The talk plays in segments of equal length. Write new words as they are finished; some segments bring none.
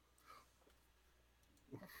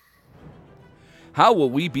How will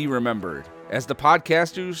we be remembered? As the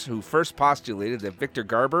podcasters who first postulated that Victor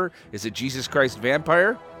Garber is a Jesus Christ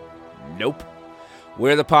vampire? Nope.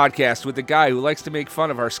 We're the podcast with the guy who likes to make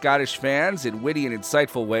fun of our Scottish fans in witty and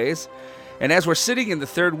insightful ways. And as we're sitting in the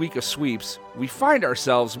third week of sweeps, we find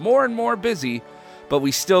ourselves more and more busy, but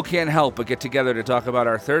we still can't help but get together to talk about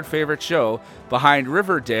our third favorite show, Behind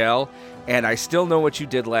Riverdale, and I Still Know What You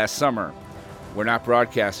Did Last Summer. We're not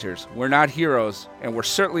broadcasters, we're not heroes, and we're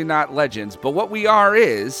certainly not legends, but what we are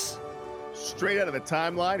is... straight out of the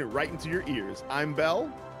timeline and right into your ears. I'm Bell.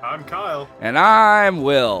 I'm Kyle. And I'm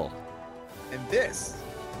Will. And this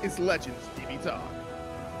is Legends TV Talk.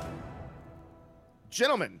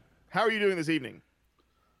 Gentlemen, how are you doing this evening?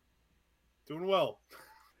 Doing well.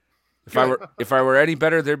 If I were any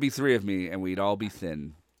better, there'd be three of me, and we'd all be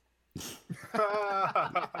thin.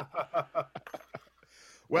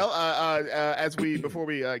 Well, before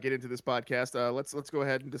we get into this podcast, let's go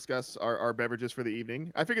ahead and discuss our beverages for the evening.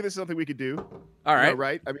 I figured this is something we could do. All right,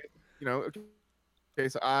 right? I mean, okay.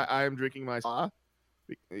 So I am drinking my Spa,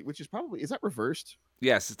 which is probably, is that reversed?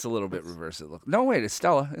 Yes, it's a little bit reversed. No, wait, it's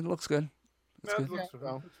Stella. It looks good. It's good. Looks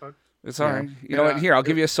fine. It's all right. You know what? Here, I'll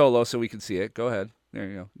give you a solo so we can see it. Go ahead. There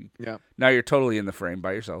you go. Yeah. Now you're totally in the frame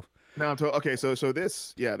by yourself. No, okay. So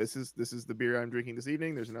this is the beer I'm drinking this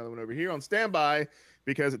evening. There's another one over here on standby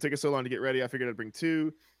because it took us so long to get ready. I figured I'd bring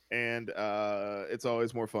two, and it's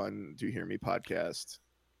always more fun to hear me podcast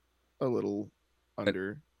a little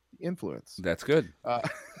under influence. That's good.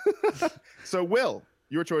 So, Will,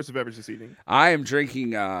 your choice of beverage this evening? I am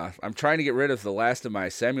drinking. I'm trying to get rid of the last of my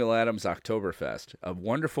Samuel Adams Oktoberfest. A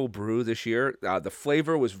wonderful brew this year. The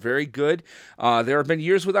flavor was very good. There have been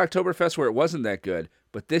years with Oktoberfest where it wasn't that good.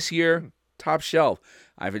 But this year, top shelf.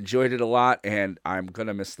 I've enjoyed it a lot, and I'm going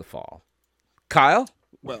to miss the fall. Kyle?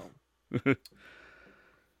 Well.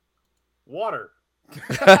 Water.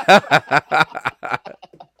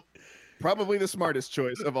 Probably the smartest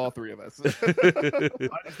choice of all three of us. I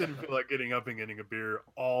just didn't feel like getting up and getting a beer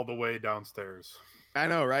all the way downstairs. I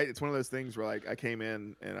know, right? It's one of those things where, like, I came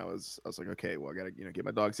in and I was like, okay, well, I got to get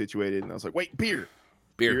my dog situated. And I was like, wait, beer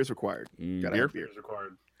is required. Gotta have beer is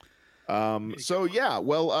required. So yeah,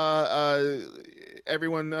 well,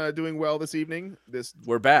 everyone doing well this evening.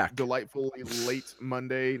 We're back. Delightfully late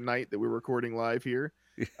Monday night that we're recording live here.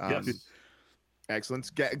 Yes.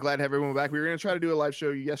 Excellent. Glad to have everyone back. We were going to try to do a live show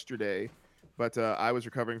yesterday, but I was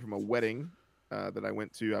recovering from a wedding that I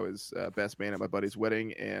went to. I was best man at my buddy's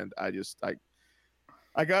wedding, and I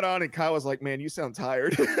got on, and Kyle was like, "Man, you sound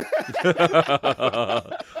tired."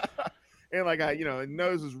 And like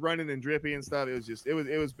nose was running and drippy and stuff.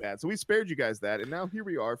 It was bad. So we spared you guys that, and now here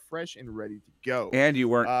we are, fresh and ready to go. And you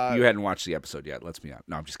hadn't watched the episode yet. Let's be honest.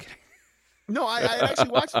 No, I'm just kidding. No, I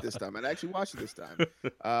actually watched it this time.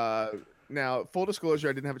 Now, full disclosure,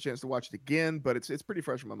 I didn't have a chance to watch it again, but it's pretty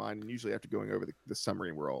fresh in my mind. And usually after going over the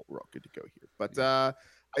summary, we're all good to go here. But I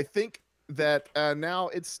think that now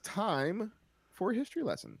it's time for a history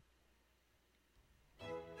lesson.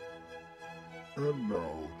 And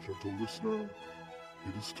now, gentle listener,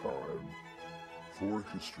 it is time for a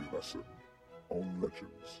history lesson on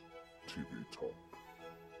Legends TV Talk.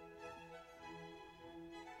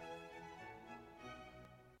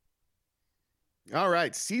 All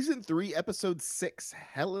right, Season 3, Episode 6,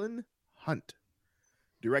 Helen Hunt.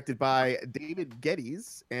 Directed by David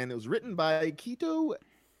Geddes, and it was written by Kito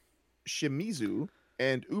Shimizu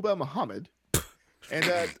and Uba Muhammad. And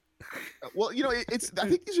well, it's. I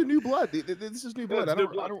think these are new blood. This is new blood. I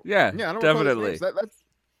don't. Yeah, definitely.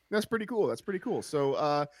 That's pretty cool. That's pretty cool. So,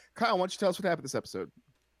 Kyle, why don't you tell us what happened this episode?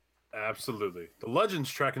 Absolutely. The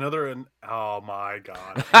Legends track another, and oh my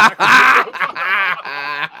god.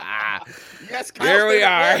 Yes, Kyle, here we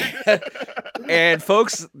are. And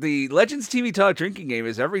folks, the Legends TV Talk drinking game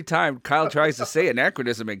is every time Kyle tries to say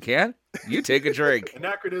anachronism and can't, you take a drink.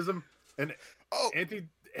 Anachronism and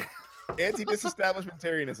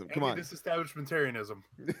anti-disestablishmentarianism. Come on. Anti-disestablishmentarianism.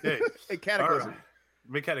 Hey, cataclysm.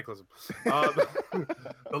 Right. Cataclysm. The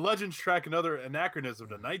Legends track another anachronism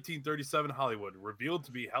to 1937 Hollywood, revealed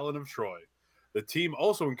to be Helen of Troy. The team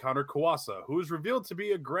also encountered Kawasa, who is revealed to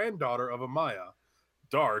be a granddaughter of Amaya,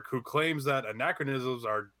 Dark, who claims that anachronisms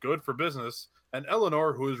are good for business, and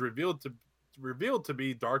Eleanor, who is revealed to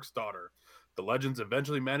be Dark's daughter. The Legends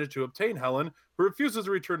eventually manage to obtain Helen, who refuses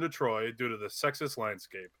to return to Troy due to the sexist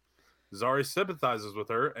landscape. Zari sympathizes with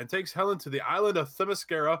her and takes Helen to the island of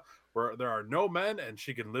Themyscira, where there are no men and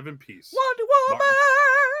she can live in peace. Wonder Woman!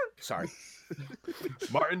 Sorry.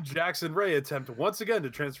 Martin, Jax, and Ray attempt once again to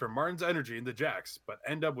transfer Martin's energy into Jax, but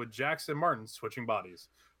end up with Jax and Martin switching bodies.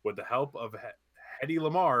 With the help of Hedy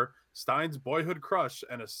Lamarr, Stein's boyhood crush,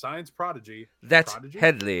 and a science prodigy. That's Prodigy?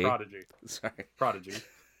 Headley. Prodigy. Sorry. Prodigy.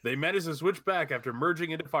 They manage to switch back after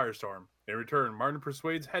merging into Firestorm. In return, Martin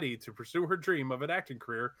persuades Hetty to pursue her dream of an acting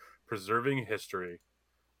career, preserving history.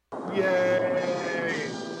 Yay!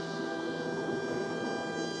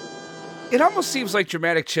 It almost seems like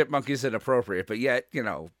Dramatic Chipmunk isn't appropriate, but yet, we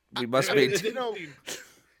must maintain. You know,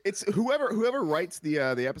 it's whoever writes the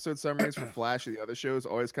episode summaries for Flash or the other shows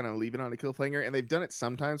always kind of leave it on a cliffhanger, and they've done it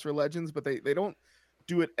sometimes for Legends, but they don't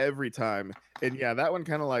do it every time. And yeah, that one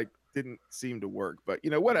kind of like didn't seem to work, but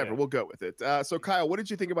whatever, we'll go with it. So Kyle, what did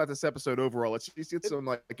you think about this episode overall? Let's just get some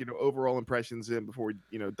overall impressions in before we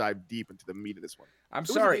dive deep into the meat of this one. I'm It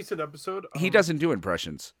was sorry. a decent episode. He doesn't do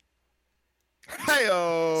impressions.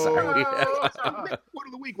 Hey-o! Sorry. Mick, quote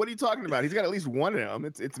of the week. What are you talking about? He's got at least one of them.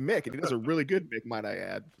 It's Mick, and he does a really good Mick, might I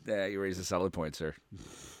add. Yeah, you raise a solid point, sir.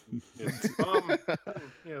 Yes.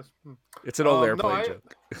 Yes. It's an old No, airplane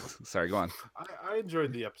joke. Sorry, go on. I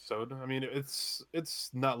enjoyed the episode. I mean, it's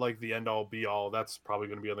not like the end all be all. That's probably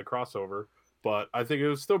going to be on the crossover, but I think it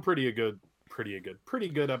was still pretty good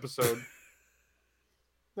episode.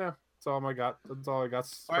 Yeah, that's all I got. That's all I got.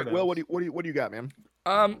 All right, Will, what do you got, man?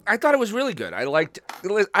 I thought it was really good.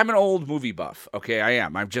 I'm an old movie buff. Okay, I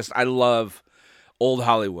am. I love old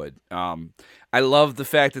Hollywood. I love the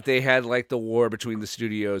fact that they had like the war between the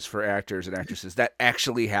studios for actors and actresses. That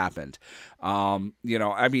actually happened. I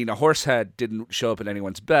mean, a horse head didn't show up in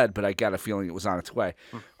anyone's bed, but I got a feeling it was on its way.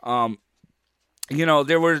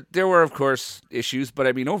 There were of course issues, but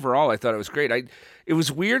I mean overall I thought it was great. It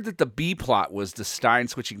was weird that the B plot was the Stein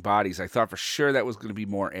switching bodies. I thought for sure that was going to be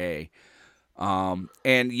more A.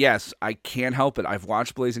 And yes, I can't help it. I've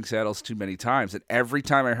watched Blazing Saddles too many times, and every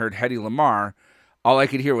time I heard Hedy Lamarr, all I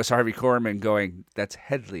could hear was Harvey Korman going, "That's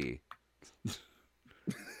Headley."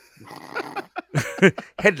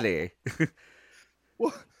 Headley.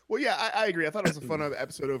 Well, yeah, I agree. I thought it was a fun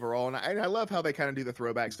episode overall, and I love how they kind of do the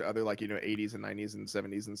throwbacks to other 80s and 90s and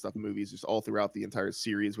 70s and stuff movies, just all throughout the entire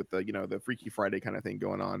series with the the Freaky Friday kind of thing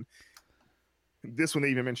going on. This one they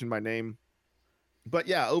even mentioned by name. But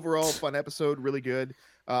yeah, overall fun episode, really good.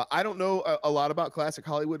 I don't know a lot about classic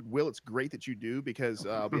Hollywood. Will, it's great that you do, because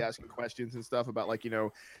I'll be asking questions and stuff about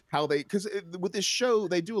how they, because with this show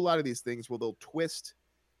they do a lot of these things where they'll twist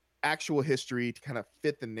actual history to kind of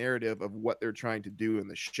fit the narrative of what they're trying to do in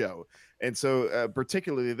the show. And so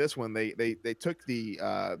particularly this one, they took the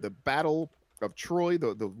Battle of Troy,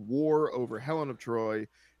 the war over Helen of Troy,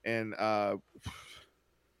 and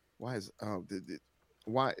why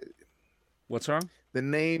What's wrong? the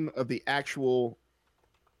name of the actual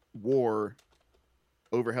war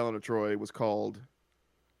over Helen of Troy was called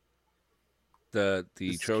The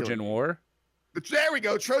This is Trojan killing me. War? there we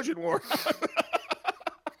go, Trojan War.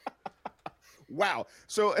 Wow.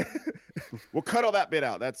 So we'll cut all that bit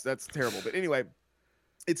out. That's terrible. But anyway,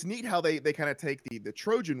 it's neat how they kind of take the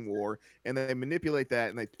Trojan War and they manipulate that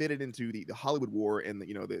and they fit it into the Hollywood War and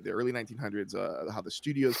the early 1900s, how the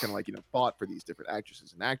studios kind of fought for these different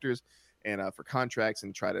actresses and actors and for contracts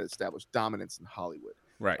and try to establish dominance in Hollywood.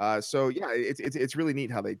 Right. So yeah, it's really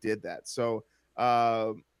neat how they did that. So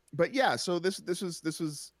but yeah, so this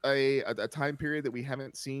was a time period that we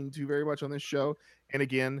haven't seen too very much on this show. And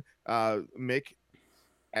again, Mick,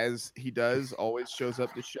 as he does, always shows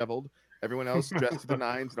up disheveled. Everyone else dressed to the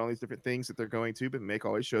nines and all these different things that they're going to, but Mick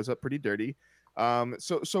always shows up pretty dirty.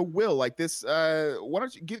 So Will, like this, why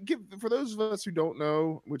don't you give for those of us who don't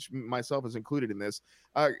know, which myself is included in this,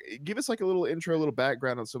 give us like a little intro, a little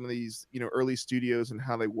background on some of these, early studios and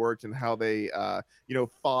how they worked and how they,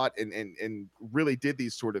 fought and really did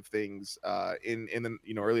these sort of things, in the,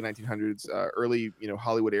 early 1900s, early,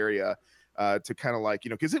 Hollywood area, to kind of like,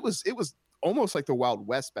 because it was almost like the Wild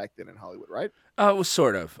West back then in Hollywood, right? It was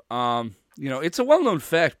sort of. It's a well-known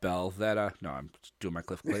fact, Bell, that no, I'm doing my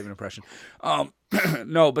Cliff Clavin impression.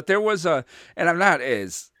 No, but there was and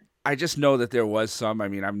I just know that there was some. I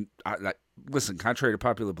mean, listen, contrary to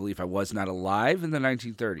popular belief, I was not alive in the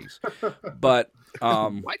 1930s, but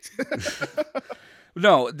What?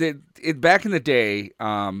 no, back in the day,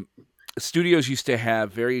 studios used to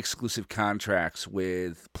have very exclusive contracts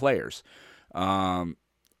with players.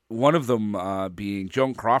 One of them being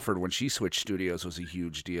Joan Crawford, when she switched studios, was a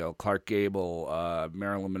huge deal. Clark Gable,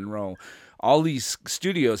 Marilyn Monroe, all these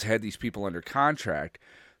studios had these people under contract,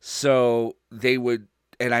 so they would,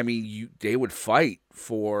 they would fight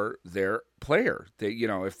for their player. They,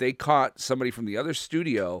 if they caught somebody from the other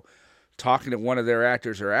studio talking to one of their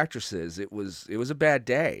actors or actresses, it was a bad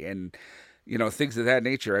day, and things of that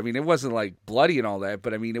nature. I mean, it wasn't like bloody and all that,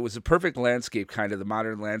 but I mean, it was a perfect landscape, kind of the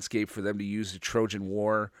modern landscape, for them to use the Trojan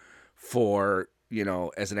War for,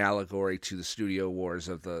 as an allegory to the studio wars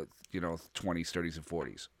of the 20s, 30s, and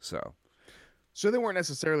 40s. So they weren't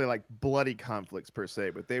necessarily like bloody conflicts per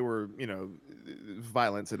se, but they were,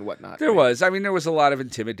 violence and whatnot. There was. I mean, there was a lot of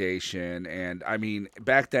intimidation. And, I mean,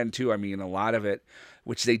 back then, too, I mean, a lot of it,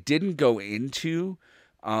 which they didn't go into,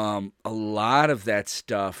 a lot of that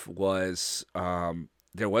stuff was,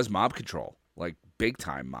 there was mob control, like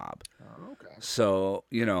big-time mob. Oh, okay. So,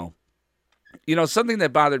 something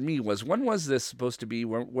that bothered me was, when was this supposed to be?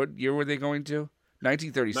 What year were they going to?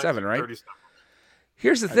 1937, right? 1937.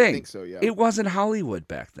 Here's the I thing. think so, yeah. It wasn't Hollywood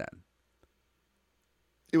back then.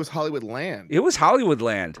 It was Hollywood Land. It was Hollywood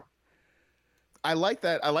Land. I like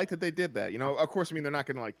that. I like that they did that. Of course, I mean, they're not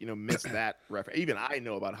going to miss that reference. Even I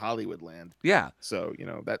know about Hollywood Land. Yeah. So,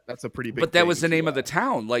 that's a pretty big But that was the thing name to, of the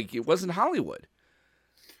town. Like, it wasn't Hollywood.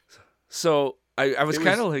 So I was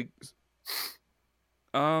kind of like,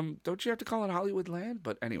 don't you have to call it Hollywood Land?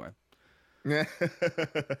 But anyway.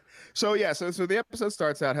 So the episode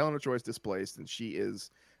starts out. Helen of Troy is displaced, and she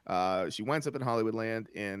winds up in Hollywood Land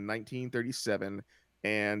in 1937,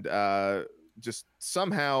 and just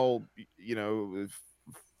somehow,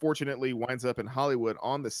 fortunately winds up in Hollywood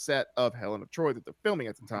on the set of Helen of Troy that they're filming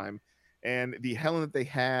at the time. And the Helen that they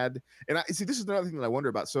had, and I see, this is another thing that I wonder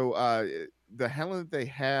about. So the Helen that they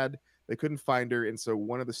had, they couldn't find her, and so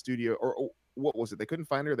one of the studio, or what was it? They couldn't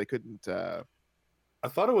find her. They couldn't. I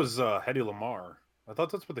thought it was Hedy Lamarr. I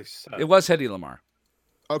thought that's what they said. It was Hedy Lamarr.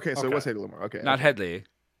 Okay, so Okay. it was Hedy Lamarr. Okay, Not okay. Hedley.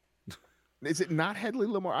 Is it not Hedley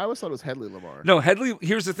Lamarr? I always thought it was Hedley Lamarr. No, Hedley.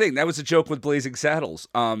 Here's the thing. That was a joke with Blazing Saddles.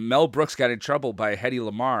 Mel Brooks got in trouble by Hedy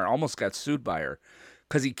Lamarr. Almost got sued by her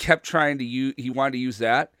because he kept trying to use. He wanted to use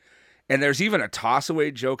that. And there's even a toss away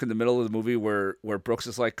joke in the middle of the movie where Brooks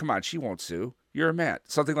is like, "Come on, she won't sue. You're a man."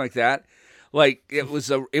 Something like that. Like it was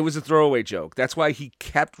a throwaway joke. That's why he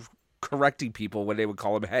kept correcting people when they would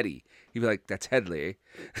call him Hedy. He'd be like, "That's Hedley."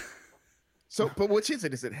 So, but which is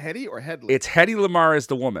it? Is it Hedy or Hedley? It's Hedy Lamarr as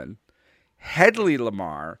the woman. Hedley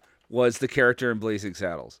Lamarr was the character in Blazing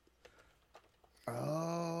Saddles.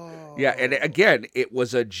 Oh. Yeah, and again, it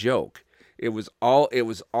was a joke. It was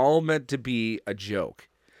all meant to be a joke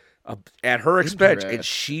at her expense, and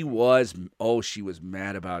she was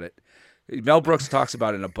mad about it. Mel Brooks talks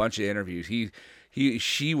about it in a bunch of interviews.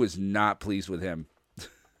 She was not pleased with him.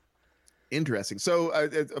 Interesting. So,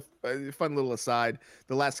 a fun little aside: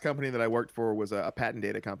 the last company that I worked for was a patent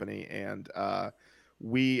data company, and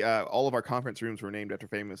we all of our conference rooms were named after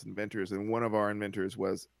famous inventors, and one of our inventors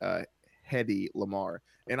was Hedy Lamarr.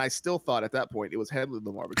 And I still thought at that point it was Hedley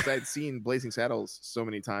Lamarr because I had seen Blazing Saddles so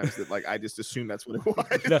many times that like I just assumed that's what it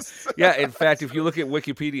was. Yeah, in fact, if you look at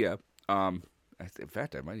Wikipedia, in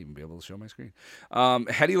fact, I might even be able to show my screen.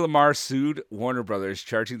 Hedy Lamarr sued Warner Brothers,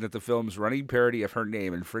 charging that the film's running parody of her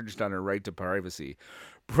name infringed on her right to privacy.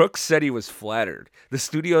 Brooks said he was flattered. The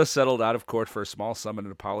studio settled out of court for a small sum and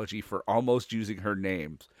an apology for almost using her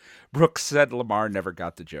name. Brooks said Lamarr never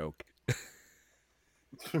got the joke.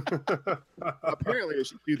 Apparently,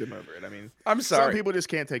 she sued them over it. I mean, I'm sorry. Some people just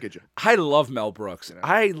can't take a joke. I love Mel Brooks. You know?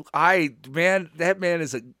 That man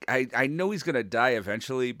is I know he's gonna die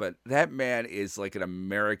eventually, but that man is like an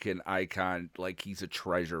American icon. Like he's a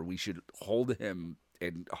treasure. We should hold him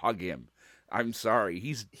and hug him. I'm sorry.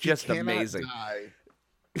 He's just amazing.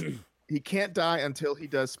 He can't die until he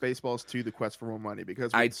does Spaceballs 2: The Quest for More Money,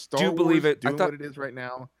 because I Star do Wars believe it. doing what it is right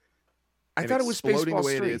now. I thought it was exploding Spaceballs the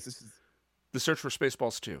way 3. it is. This is The Search for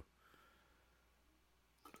Spaceballs 2.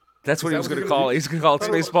 That's what Is he that was what going to they're call gonna it. do? He's going to call it Oh,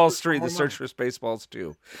 Spaceballs 3, oh, The Search for Spaceballs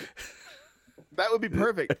 2. That would be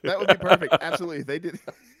perfect. That would be perfect. Absolutely. If they did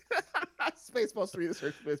Spaceballs 3, The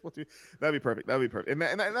Search for Spaceballs 2. That'd be perfect. That would be perfect.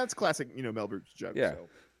 And that's classic, Mel Brooks joke. Yeah.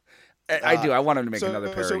 So. I do. I want him to make another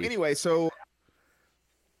parody. So anyway,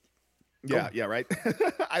 yeah, right.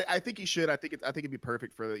 I think he should. I think it'd be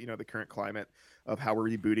perfect for the current climate of how we're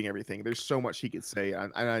rebooting everything. There's so much he could say,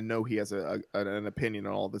 and I know he has an opinion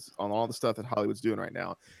on all this, on all the stuff that Hollywood's doing right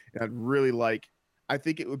now. And I'd really like. I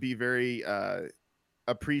think it would be very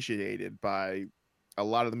appreciated by a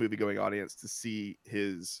lot of the movie-going audience to see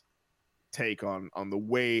his take on the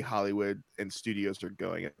way Hollywood and studios are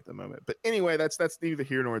going at the moment. But anyway, that's neither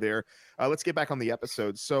here nor there. Let's get back on the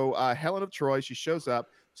episode. So Helen of Troy, she shows up.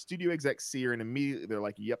 Studio execs see her, and immediately they're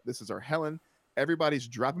like, "Yep, this is our Helen." Everybody's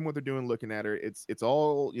dropping what they're doing, looking at her. It's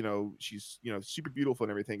all, she's super beautiful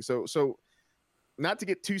and everything. So not to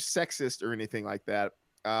get too sexist or anything like that,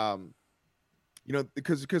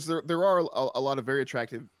 because there are a lot of very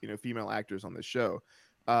attractive female actors on this show.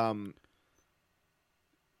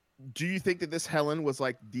 Do you think that this Helen was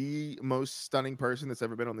like the most stunning person that's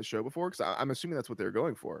ever been on the show before? Because I'm assuming that's what they're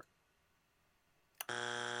going for.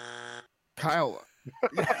 Kyle.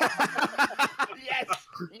 Yes.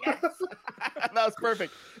 Yes. That was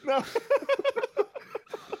perfect. No.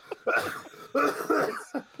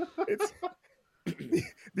 it's the,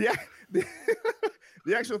 the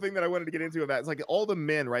the actual thing that I wanted to get into of that is like all the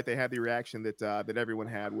men, right? They had the reaction that everyone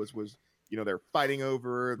had was they're fighting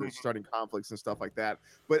over, they're starting conflicts and stuff like that.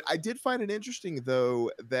 But I did find it interesting though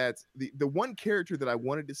that the one character that I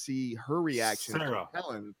wanted to see her reaction, Sarah.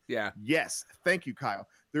 Helen. Yeah. Yes, thank you, Kyle.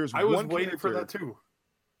 There's I was one waiting for character- that too.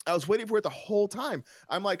 I was waiting for it the whole time.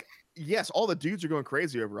 I'm like, yes, all the dudes are going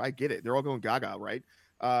crazy over. I get it. They're all going gaga, right?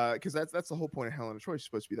 Because that's the whole point of Helen of Troy. She's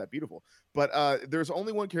supposed to be that beautiful. But there's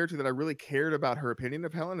only one character that I really cared about her opinion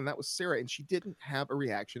of Helen, and that was Sarah, and she didn't have a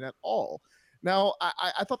reaction at all. Now,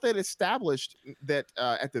 I thought they'd established that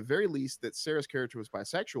at the very least that Sarah's character was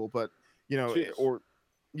bisexual, but She is. or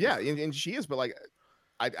yeah, and she is, but like.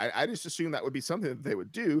 I just assumed that would be something that they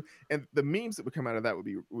would do, and the memes that would come out of that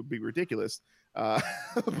would be ridiculous. But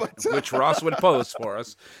Which Ross would post for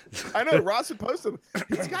us. I know Ross would post them.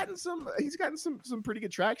 He's gotten some pretty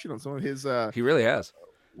good traction on some of his. He really has.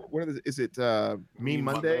 What is it? Mean Mean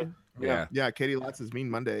Monday. Yeah. Yeah. Katie Lotz's Mean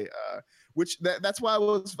Monday. Which that's why I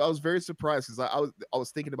was very surprised because I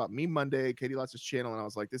was thinking about Mean Monday, Katie Lotz's channel, and I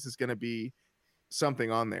was like, this is gonna be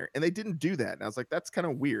something on there, and they didn't do that, and I was like, that's kind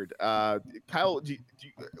of weird. Kyle,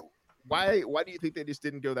 why do you think they just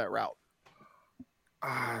didn't go that route?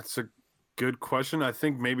 It's a good question. I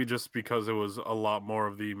think maybe just because it was a lot more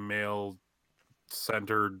of the male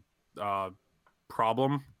centered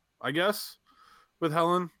problem, I guess, with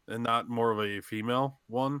Helen, and not more of a female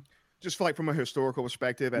one. Just like from a historical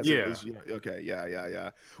perspective, as Yeah. it was, okay, yeah.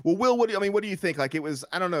 Well, Will, what do you think? Like, it was,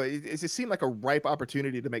 I don't know, it seemed like a ripe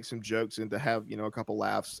opportunity to make some jokes and to have a couple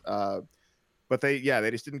laughs. But they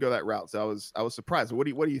just didn't go that route. So I was surprised. What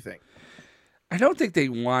do you think? I don't think they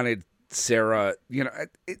wanted Sarah.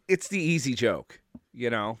 It's the easy joke.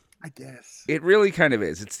 I guess It really kind of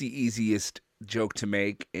is. It's the easiest joke to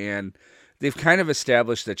make, and they've kind of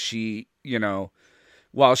established that she,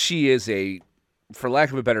 while she is for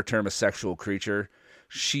lack of a better term, a sexual creature,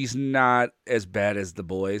 she's not as bad as the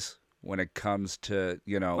boys when it comes to,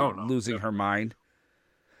 losing her mind.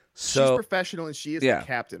 So she's professional and she is yeah. the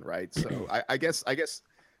captain, right? So I guess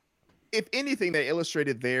if anything, they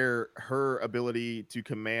illustrated her ability to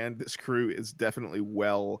command this crew is definitely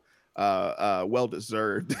well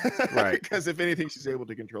deserved, Right. Because if anything, she's able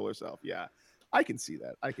to control herself. Yeah, I can see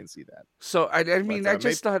that. So I mean,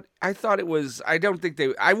 But, I thought it was. I don't think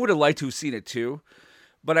I would have liked to have seen it too,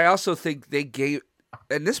 but I also think they gave,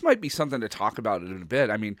 and this might be something to talk about in a bit.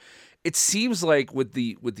 I mean, it seems like with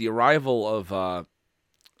the arrival of, oh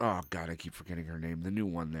God, I keep forgetting her name. The new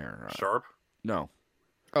one there. Sharp. No.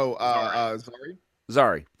 Oh, Zari.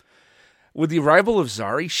 Zari. With the arrival of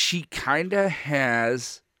Zari, she kind of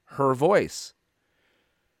has her voice.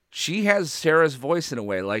 She has Sarah's voice in a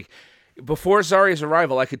way. Like, before Zari's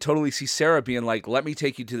arrival, I could totally see Sarah being like, let me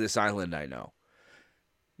take you to this island I know.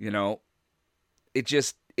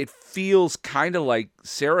 It feels kind of like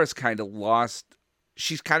Sarah's kind of lost.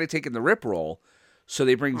 She's kind of taken the Rip role. So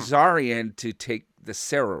they bring Zari in to take the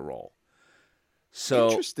Sarah role. So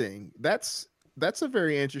Interesting. That's a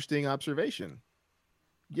very interesting observation.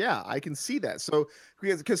 Yeah, I can see that. So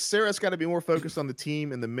because Sarah's got to be more focused on the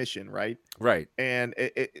team and the mission, right? right. And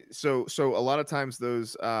so a lot of times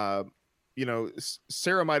those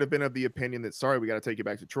Sarah might have been of the opinion that, sorry, we got to take you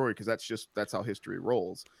back to Troy because that's how history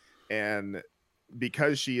rolls. And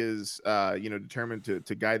because she is determined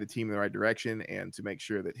to guide the team in the right direction and to make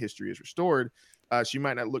sure that history is restored, she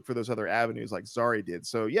might not look for those other avenues like Zari did.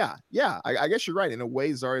 So yeah, I guess you're right. In a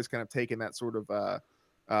way, Zari's kind of taken that sort of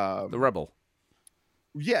The rebel.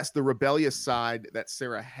 yes, the rebellious side that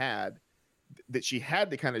Sarah had, that she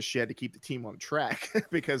had to kind of shed to keep the team on track.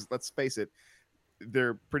 Because let's face it,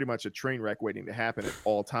 they're pretty much a train wreck waiting to happen at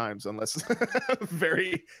all times, unless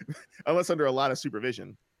under a lot of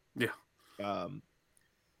supervision. Yeah.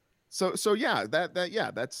 So yeah,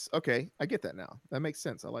 that's okay. I get that now. That makes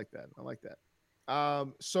sense. I like that.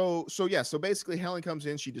 So basically Helen comes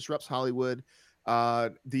in, she disrupts Hollywood.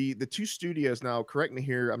 The two studios, now correct me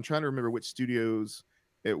here, I'm trying to remember which studios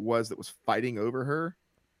it was that was fighting over her.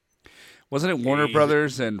 Wasn't it Warner AG.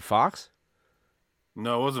 Brothers and Fox?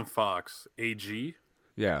 No, it wasn't Fox. AG,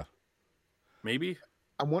 Yeah. maybe.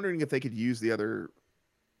 I'm wondering if they could use the other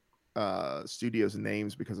studios'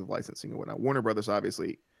 names because of licensing and whatnot. Warner Brothers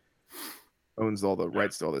obviously owns all the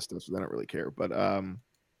rights to all this stuff, so they don't really care. But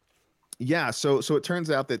yeah, so it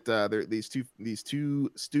turns out that these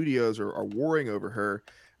two studios are warring over her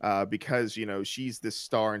because she's this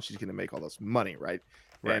star and she's going to make all this money, right?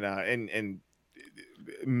 Right. And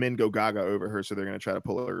men go gaga over her, so they're going to try to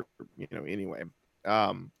pull her, anyway.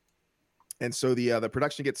 And so the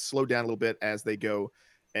production gets slowed down a little bit as they go,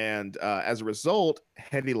 and as a result,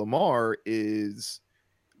 Hedy Lamarr is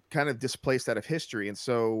kind of displaced out of history. And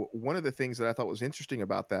so one of the things that I thought was interesting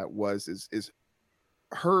about that is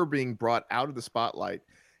her being brought out of the spotlight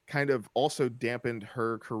kind of also dampened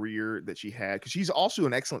her career that she had, because she's also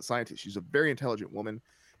an excellent scientist. She's a very intelligent woman,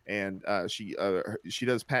 and she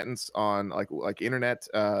does patents on like internet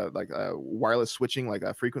wireless switching, like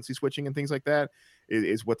frequency switching and things like that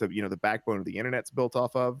is what the backbone of the internet's built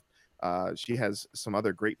off of. She has some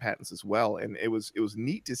other great patents as well, and it was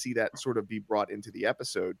neat to see that sort of be brought into the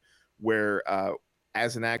episode, where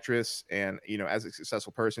as an actress and as a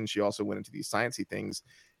successful person, she also went into these sciencey things,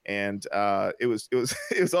 and it was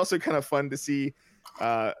it was also kind of fun to see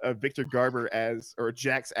Victor Garber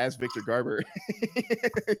Jax as Victor Garber,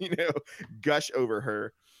 gush over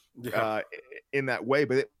her in that way.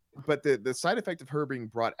 But the side effect of her being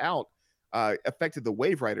brought out affected the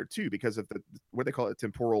Wave Rider too, because of the what they call it,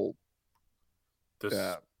 temporal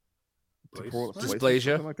dysplasia,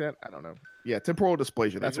 something like that. I don't know. Yeah, temporal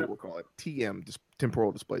dysplasia. That's what we'll call it. TM,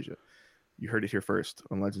 temporal dysplasia. You heard it here first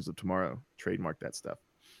on Legends of Tomorrow. Trademark that stuff.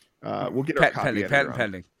 We'll get our copy patent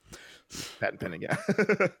pending. Patent pending. Yeah.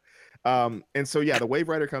 And so the Wave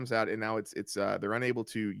Rider comes out, and now it's they're unable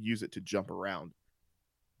to use it to jump around,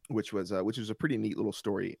 which was a pretty neat little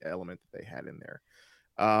story element that they had in there.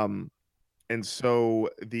 And so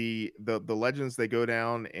the Legends, they go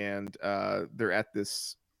down, and they're at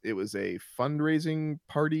this. It was a fundraising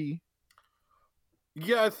party.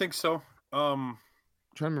 Yeah, I think so. I'm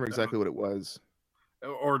trying to remember exactly what it was.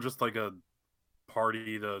 Or just like a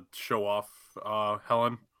party to show off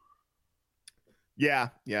Helen. Yeah,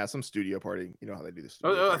 some studio party. You know how they do this.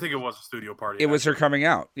 I think it was a studio party. It was her coming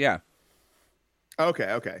out. Yeah.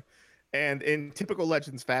 Okay. And in typical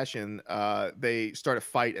Legends fashion, they start a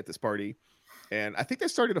fight at this party. And I think they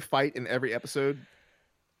started a fight in every episode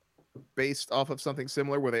based off of something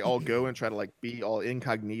similar, where they all go and try to be all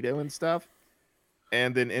incognito and stuff,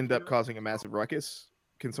 and then end up causing a massive ruckus.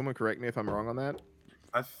 Can someone correct me if I'm wrong on that?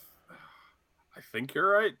 I think you're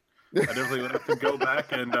right. I definitely would have to go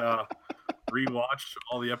back and rewatch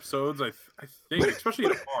all the episodes. I think, especially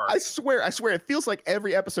at a bar. I swear, it feels like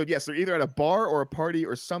every episode. Yes, they're either at a bar or a party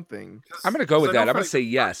or something. I'm gonna go with that. I'm gonna say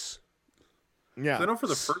yes. Yeah, I know for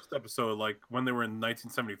the first episode, like when they were in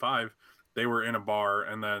 1975, they were in a bar,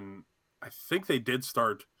 and then I think they did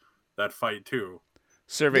start that fight too.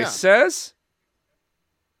 Survey says.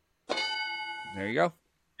 There you go.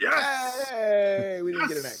 Yes! Hey, we didn't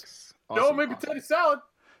get an X. Awesome. Don't make potato salad.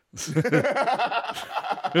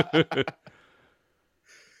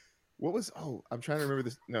 What was? Oh, I'm trying to remember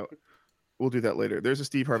this. No, we'll do that later. There's a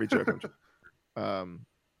Steve Harvey joke.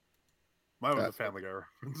 Mine was a Family Guy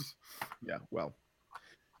reference. Yeah, well.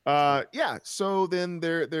 So then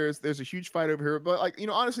there's a huge fight over here, but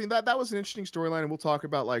honestly, that was an interesting storyline, and we'll talk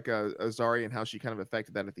about Azari and how she kind of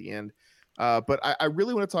affected that at the end. But I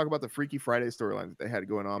really want to talk about the Freaky Friday storyline that they had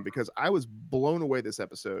going on, because I was blown away this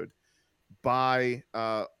episode by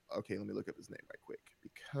okay, let me look up his name right quick,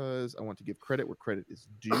 because I want to give credit where credit is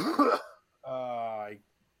due.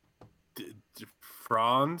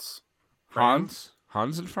 Franz and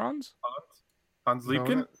Franz? Hans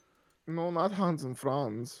Liebken? No, not Hans and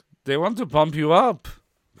Franz. They want to pump you up.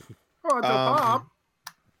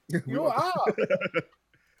 You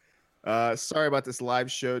are. Sorry about this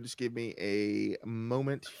live show. Just give me a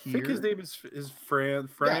moment here. I think his name is Franz.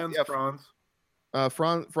 Franz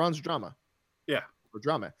Drama. Yeah. Or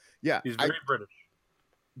Drama. Yeah. He's very British.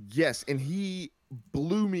 Yes, and he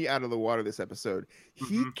blew me out of the water this episode.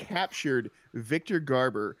 He captured Victor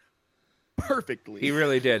Garber perfectly. He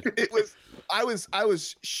really did. I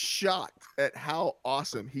was shocked at how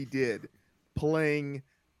awesome he did playing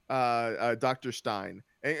Dr. Stein.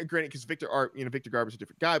 And granted, because Victor Garber's a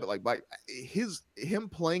different guy, but him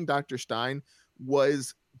playing Dr. Stein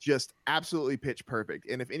was just absolutely pitch perfect.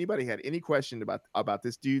 And if anybody had any question about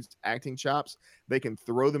this dude's acting chops, they can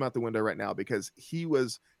throw them out the window right now, because he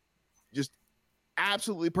was just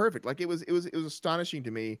absolutely perfect. It was astonishing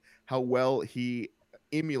to me how well he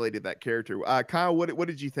emulated that character. Kyle, what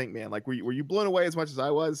did you think, man? Were you blown away as much as I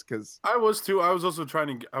was? Because I was too. I was also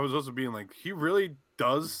being like, he really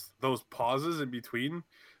does those pauses in between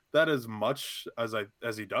that as much as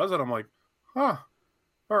he does, and I'm like, huh,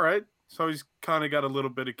 all right. So he's kind of got a little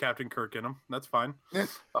bit of Captain Kirk in him. That's fine.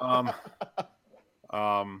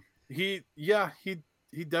 He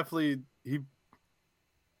definitely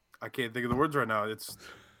I can't think of the words right now. It's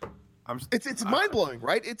mind blowing,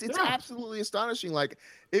 right? It's absolutely astonishing.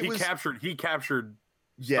 He captured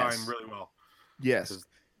Stein really well. Yes.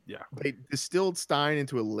 Yeah. They distilled Stein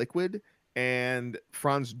into a liquid, and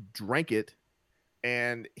Franz drank it,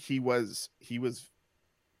 and he was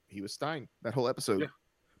dying that whole episode. Yeah.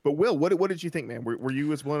 But Will, what did you think, man? Were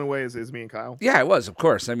you as blown away as me and Kyle? Yeah, I was, of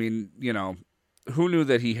course. I mean, who knew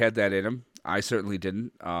that he had that in him? I certainly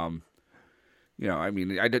didn't. I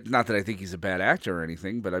mean, not that I think he's a bad actor or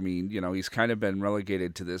anything, but I mean, he's kind of been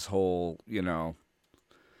relegated to this whole,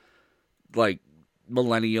 like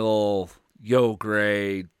millennial Yo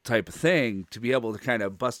Gray type of thing. To be able to kind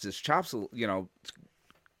of bust his chops,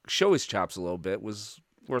 show his chops a little bit was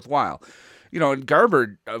worthwhile. And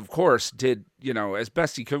Garber, of course, did, as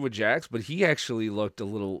best he could with Jax, but he actually looked a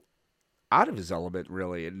little out of his element,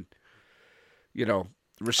 really, and,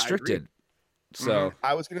 restricted. So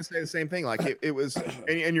I was going to say the same thing. Like it was,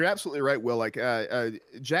 and you're absolutely right, Will. Like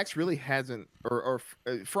Jax really hasn't, or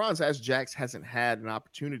Franz as Jax hasn't had an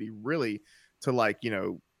opportunity really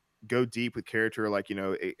to go deep with character,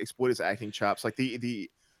 exploit his acting chops. Like the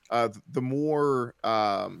more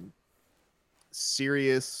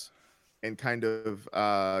serious and kind of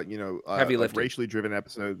heavy lifting, racially driven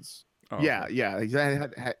episodes. Oh, yeah,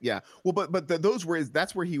 okay. yeah. Well, but those were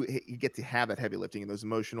that's where he get to have that heavy lifting and those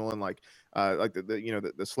emotional and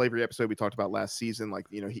the slavery episode we talked about last season.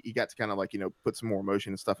 He got to kind of put some more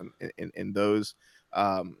emotion and stuff in those.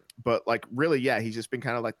 But really, yeah, he's just been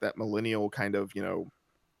kind of like that millennial kind of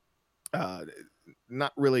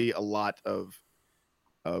not really a lot of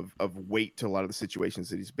weight to a lot of the situations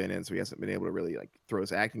that he's been in, so he hasn't been able to really throw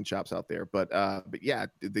his acting chops out there. But yeah,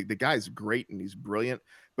 the guy's great and he's brilliant.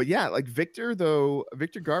 But yeah, Victor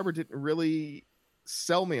Garber didn't really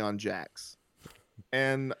sell me on Jax,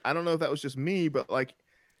 and I don't know if that was just me, but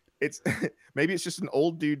it's maybe it's just an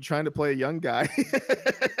old dude trying to play a young guy,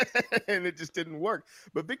 and it just didn't work.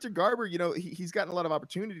 But Victor Garber, he's gotten a lot of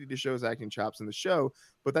opportunity to show his acting chops in the show,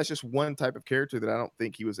 but that's just one type of character that I don't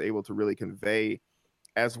think he was able to really convey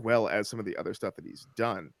as well as some of the other stuff that he's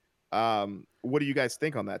done. What do you guys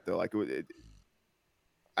think on that, though? I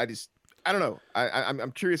don't know.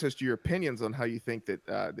 I'm curious as to your opinions on how you think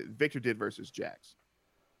that Victor did versus Jax.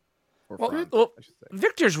 Well,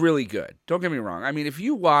 Victor's really good. Don't get me wrong. I mean, if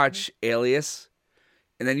you watch Alias,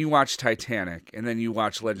 and then you watch Titanic, and then you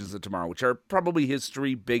watch Legends of Tomorrow, which are probably his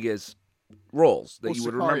three biggest roles that you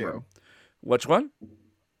would remember. Which one?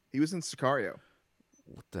 He was in Sicario.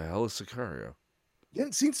 What the hell is Sicario? You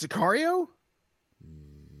haven't seen Sicario?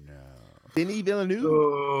 No. Denis Villeneuve?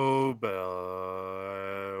 Oh,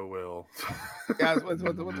 Will. Yeah,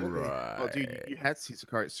 right. Oh, dude, you had to see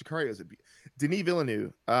Sicario. Sicario is Denis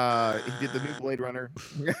Villeneuve. He did the new Blade Runner.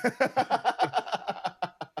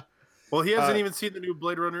 Well, he hasn't even seen the new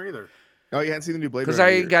Blade Runner either. Oh, you hadn't seen the new Blade Runner? Because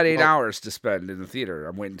I ain't got 8 hours to spend in the theater.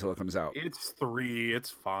 I'm waiting until it comes out. It's 3. It's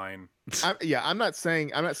fine. I'm not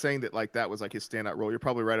saying that that was his standout role. You're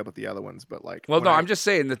probably right about the other ones, but I'm just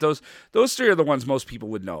saying that those three are the ones most people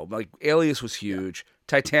would know. Alias was huge, yeah.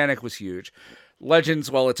 Titanic was huge, Legends.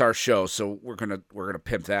 Well, it's our show, so we're gonna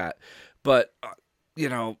pimp that. But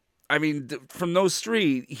I mean, from those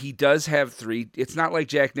three, he does have 3. It's not like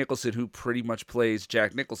Jack Nicholson, who pretty much plays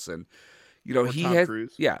Jack Nicholson. Or Tom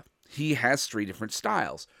Cruise. Yeah. He has 3 different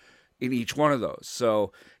styles in each one of those.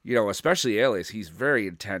 So, especially Alias, he's very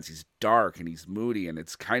intense. He's dark and he's moody, and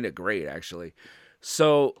it's kind of great, actually.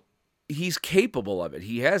 So he's capable of it.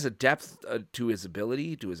 He has a depth to his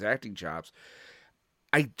ability, to his acting chops.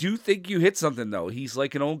 I do think you hit something, though. He's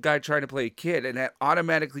like an old guy trying to play a kid, and that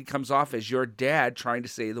automatically comes off as your dad trying to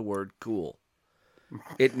say the word cool.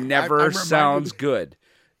 It never sounds good.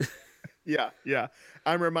 Yeah.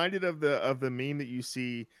 I'm reminded of the meme that you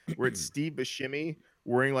see where it's Steve Buscemi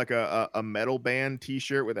wearing a metal band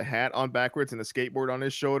T-shirt with a hat on backwards and a skateboard on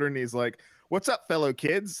his shoulder, and he's like, "What's up, fellow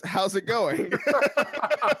kids? How's it going?"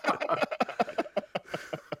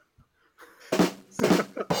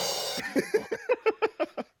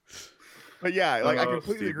 But yeah, I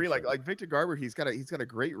completely agree. Like Victor Garber, he's got a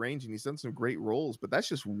great range and he's done some great roles, but that's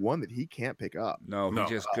just one that he can't pick up. No, he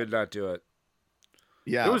just could not do it.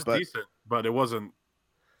 Yeah, it was decent, but it wasn't.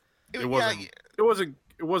 It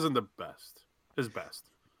wasn't the best. His best.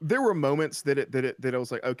 There were moments that I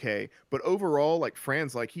was like, okay, but overall,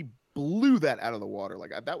 Franz, he blew that out of the water.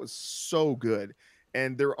 That was so good.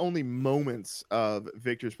 And there were only moments of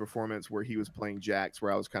Victor's performance where he was playing Jax,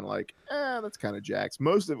 where I was kind of like, that's kind of Jax.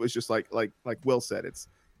 Most of it was just like Will said, it's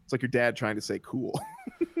like your dad trying to say cool.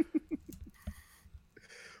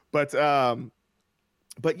 But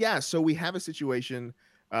yeah, so we have a situation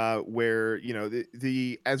where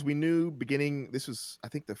the as we knew beginning, this was I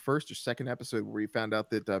think the first or second episode where we found out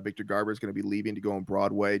that Victor Garber is going to be leaving to go on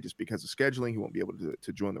Broadway just because of scheduling. He won't be able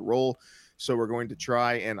to join the role, so we're going to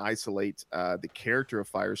try and isolate the character of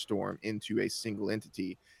Firestorm into a single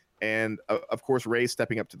entity. And of course, Ray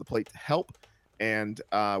stepping up to the plate to help. And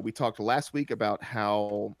we talked last week about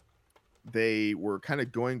how they were kind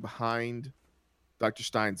of going behind Dr.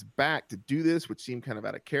 Stein's back to do this, which seemed kind of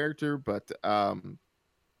out of character. But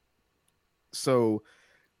so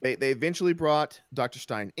they eventually brought Dr.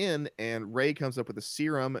 Stein in, and Ray comes up with a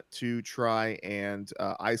serum to try and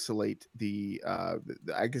isolate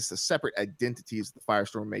I guess, the separate identities of the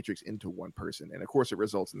Firestorm Matrix into one person. And of course, it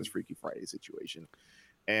results in this Freaky Friday situation.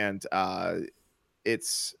 And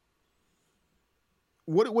it's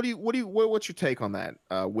what's your take on that,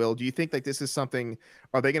 Will? Do you think like this is something?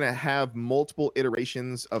 Are they going to have multiple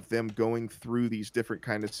iterations of them going through these different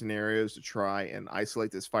kind of scenarios to try and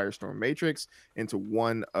isolate this Firestorm Matrix into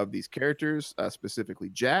one of these characters, specifically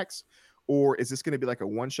Jax, or is this going to be like a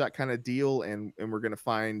one-shot kind of deal, and we're going to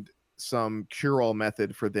find some cure-all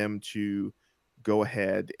method for them to go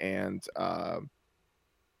ahead and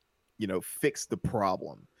fix the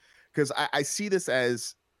problem? Because I see this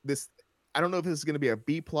as this. I don't know if this is going to be a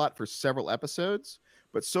B plot for several episodes,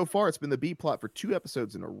 but so far it's been the B plot for 2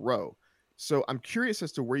 episodes in a row. So I'm curious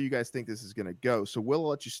as to where you guys think this is going to go. So Will,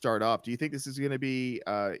 I'll let you start off. Do you think this is going to be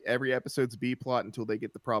every episode's B plot until they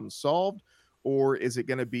get the problem solved? Or is it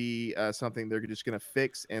going to be something they're just going to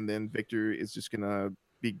fix and then Victor is just going to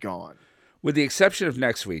be gone? With the exception of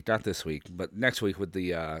next week, not this week, but next week with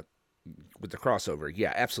the crossover.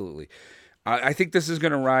 Yeah, absolutely. I think this is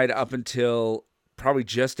going to ride up until probably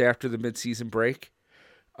just after the mid-season break.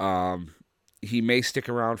 He may stick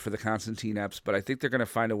around for the Constantine eps, but I think they're going to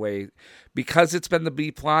find a way. Because it's been the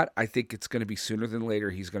B plot, I think it's going to be sooner than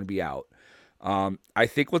later he's going to be out. I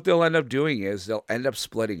think what they'll end up doing is they'll end up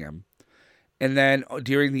splitting him. And then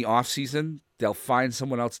during the off-season, they'll find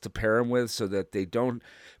someone else to pair him with so that they don't...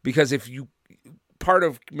 Because part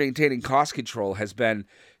of maintaining cost control has been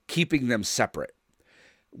keeping them separate.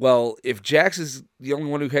 Well, if Jax is the only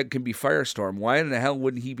one who can be Firestorm, why in the hell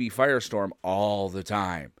wouldn't he be Firestorm all the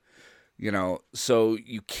time? So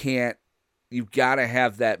you've got to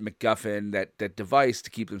have that MacGuffin, that device to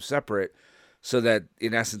keep them separate so that,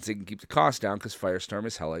 in essence, they can keep the cost down because Firestorm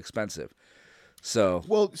is hella expensive. So,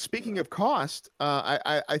 well, speaking of cost,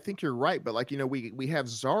 I think you're right. But we have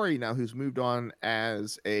Zari now who's moved on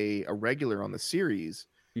as a regular on the series.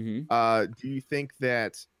 mm-hmm. Do you think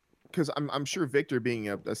that... Because I'm sure Victor, being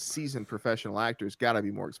a seasoned professional actor, has got to be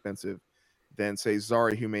more expensive than, say,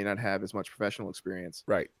 Zari, who may not have as much professional experience.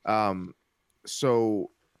 Right.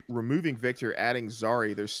 So removing Victor, adding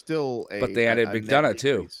Zari, there's still a... But they added McDonough,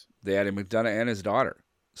 too. Increase. They added McDonough and his daughter.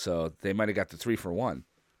 So they might have got the 3 for 1.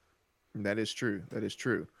 That is true.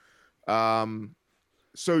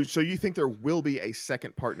 So you think there will be a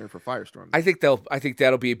second partner for Firestorm? I think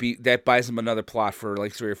that'll be that buys them another plot for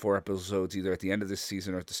like 3 or 4 episodes, either at the end of this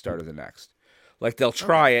season or at the start of the next. Like they'll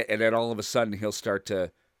try it, and then all of a sudden he'll start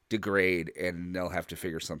to degrade, and they'll have to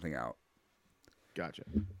figure something out. Gotcha.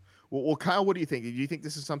 Well, Kyle, what do you think? Do you think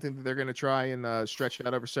this is something that they're going to try and stretch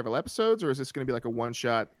out over several episodes, or is this going to be like a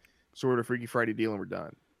one-shot sort of Freaky Friday deal and we're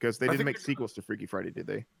done? Because they didn't make sequels to Freaky Friday, did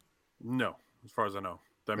they? No, as far as I know.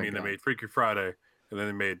 I mean, they made Freaky Friday. And then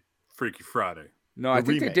they made Freaky Friday. No, I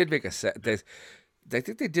think they did make I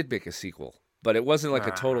think they did make a sequel, but it wasn't like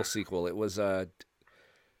a total sequel. It was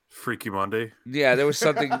Freaky Monday. Yeah, there was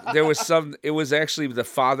something. It was actually the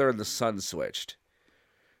father and the son switched,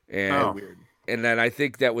 and weird. And then I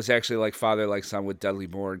think that was actually like father like son with Dudley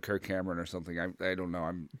Moore and Kirk Cameron or something. I don't know.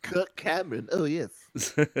 Kirk Cameron. Oh yes.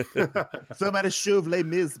 Somebody shove Les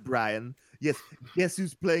Mis, Brian. Yes. Guess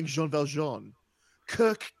who's playing Jean Valjean?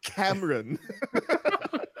 Kirk Cameron.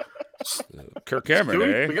 Kirk Cameron,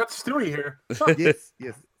 Stewie? eh? We got Stewie here.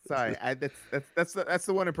 yes. Sorry, that's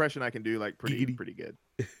the one impression I can do like pretty good.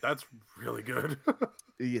 That's really good.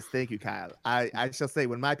 Yes, thank you, Kyle. I shall say,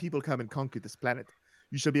 when my people come and conquer this planet,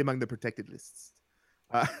 you shall be among the protected lists.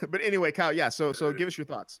 But anyway, Kyle, yeah. So give us your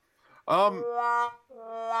thoughts.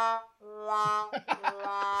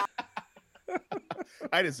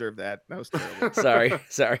 I deserve that. That was terrible.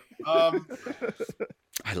 Sorry.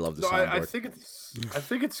 I love the soundboard. I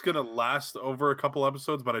think it's gonna last over a couple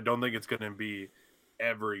episodes, but I don't think it's gonna be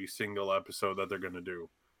every single episode that they're gonna do.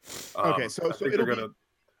 Okay, so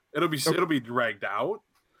it'll be dragged out,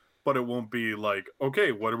 but it won't be like,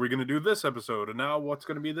 okay, what are we gonna do this episode, and now what's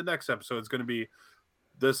gonna be the next episode? It's gonna be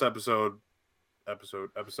this episode.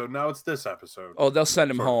 Now it's this episode. Oh, they'll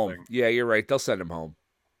send him home. Yeah, you're right. They'll send him home.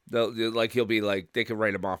 He'll be like, they can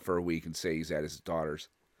write him off for a week and say he's at his daughter's.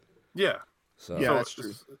 Yeah. So that's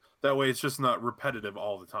true. That way, it's just not repetitive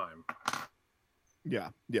all the time. Yeah.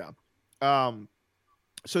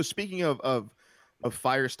 So speaking of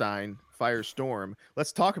Firestorm,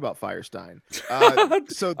 let's talk about Firestein.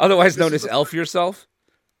 So otherwise known as Elf Yourself.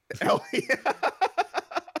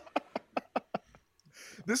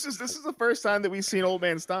 This is the first time that we've seen Old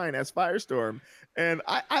Man Stein as Firestorm, and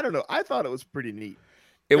I don't know. I thought it was pretty neat.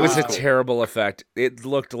 It was a Wow. terrible effect. It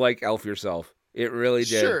looked like Elf yourself. It really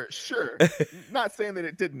did. Sure. Not saying that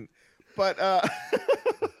it didn't, but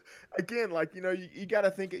again, like you got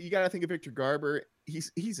to think of Victor Garber.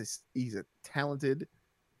 He's a talented,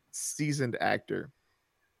 seasoned actor,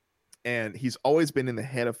 and he's always been in the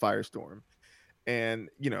head of Firestorm. And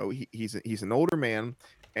he's an older man,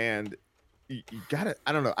 and you gotta,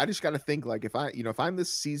 I don't know, I just gotta think, like, if I'm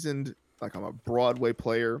this seasoned, like, I'm a Broadway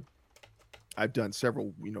player, I've done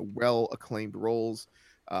several well acclaimed roles,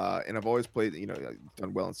 and I've always played, I've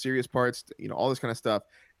done well in serious parts, all this kind of stuff,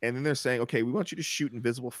 and then they're saying, okay, we want you to shoot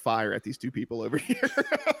invisible fire at these two people over here.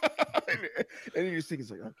 and you're just thinking,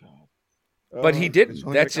 it's like, oh god. But he It's didn't.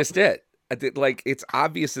 only That's like- just it. Like, it's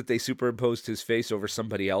obvious that they superimposed his face over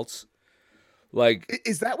somebody else. Like,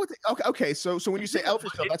 Is that what? Okay. So when you say elf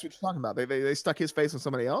yourself, that's what you're talking about. They stuck his face on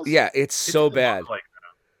somebody else. yeah, it's so It didn't bad. look like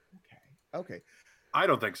that. Okay. I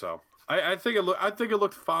don't think so. I think it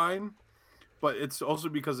looked fine, but it's also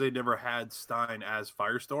because they never had Stein as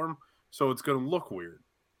Firestorm, so it's going to look weird.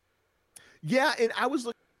 Yeah, and I was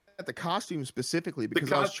looking at the costume specifically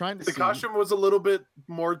because I was trying to the see. costume was a little bit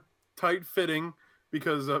more tight fitting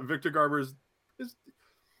because Victor Garber is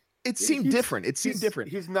It seemed he's- different. It seemed he's-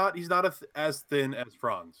 different. He's not as thin as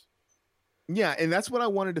Franz. Yeah, and that's what I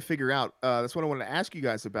wanted to figure out. That's what I wanted to ask you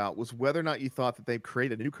guys about, was whether or not you thought that they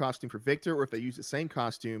created a new costume for Victor, or if they used the same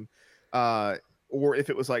costume, or if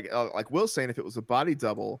it was like Will's saying, if it was a body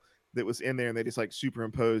double that was in there and they just like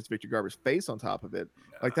superimposed Victor Garber's face on top of it,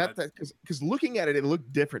 like that because looking at it, it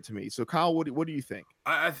looked different to me. So Kyle, what do you think?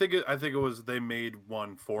 I think it was they made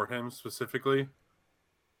one for him specifically.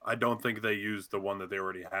 I don't think they used the one that they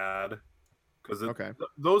already had because Okay.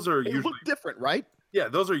 those are It usually looked different, right?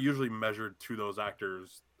 those are usually measured to those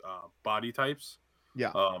actors' body types.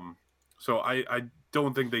 Yeah. So I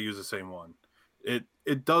don't think they use the same one. It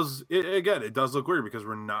does look weird because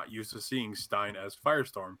we're not used to seeing Stein as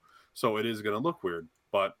Firestorm, so it is going to look weird.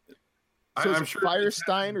 But So I'm is it sure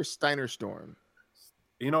Firestein or Steiner Storm?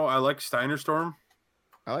 I like Steiner Storm,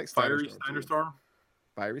 I like Steiner fiery Storm Steiner too. Storm.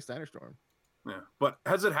 Fiery Steiner Storm. Yeah, but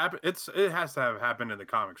has it happened? It has to have happened in the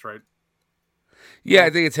comics, right? Yeah, I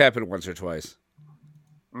think it's happened once or twice.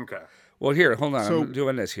 Okay. Well, here, hold on. So- I'm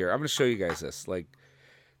doing this here. I'm going to show you guys this. Like,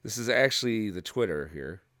 this is actually the Twitter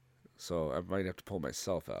here. So I might have to pull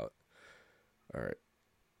myself out. All right.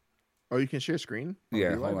 Oh, you can share screen?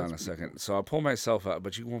 Yeah, Beeline? hold on a That's pretty second. So I'll pull myself out,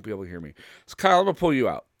 but you won't be able to hear me. So Kyle, I'm going to pull you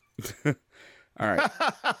out. All right.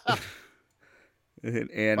 cool.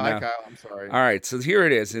 and Bye, Kyle. I'm sorry. all right. So here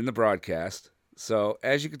it is in the broadcast. So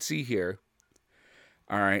as you can see here.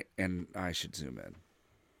 All right. And I should zoom in.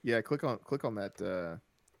 Yeah, click on that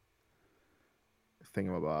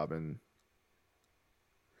thingamabob and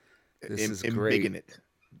This is great. embiggen it.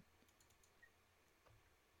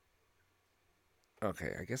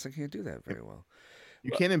 Okay. I guess I can't do that very well.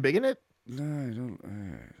 You can't embiggen it? No, I don't. All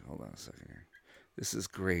right, hold on a second here. This is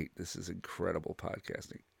great. This is incredible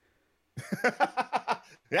podcasting.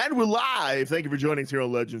 And we're live. Thank you for joining us here on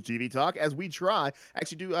Legends TV Talk as we try.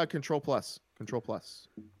 Actually, do Control Plus,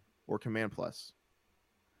 or Command Plus.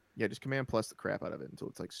 Yeah, just Command Plus the crap out of it until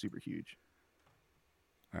it's like super huge.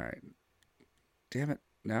 All right. Damn it.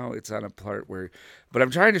 Now it's on a part where, but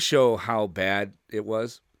I'm trying to show how bad it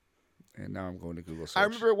was, and now I'm going to Google search. I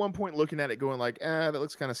remember at one point looking at it, going like, that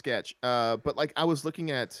looks kind of sketch. But like I was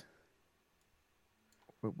looking at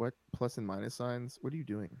what plus and minus signs. What are you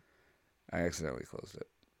doing? I accidentally closed it.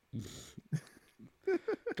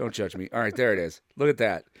 Don't judge me. All right, there it is. Look at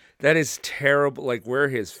that. That is terrible. Like where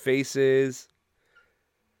his face is.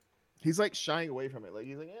 He's like shying away from it. Like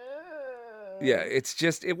he's like, Yeah, it's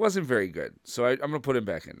just it wasn't very good. So I'm gonna put him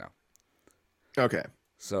back in now. Okay.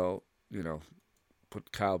 So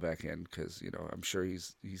put Kyle back in because I'm sure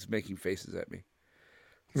he's making faces at me.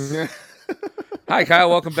 Hi, Kyle.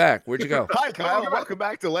 Welcome back. Where'd you go? Hi, Kyle. Welcome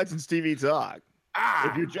back to Legends TV Talk.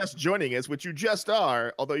 Ah, If you're just joining us, which you just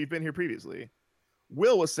are, although you've been here previously,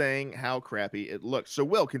 Will was saying how crappy it looked. So,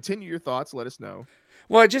 Will, continue your thoughts. Let us know.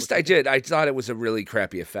 Well, I did. I thought it was a really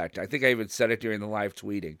crappy effect. I think I even said it during the live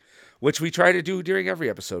tweeting, which we try to do during every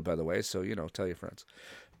episode, by the way. So tell your friends.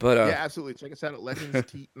 But Yeah, absolutely. Check us out at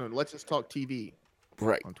Legends Talk TV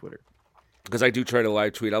right, on Twitter. because I do try to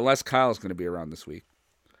live tweet unless Kyle's going to be around this week.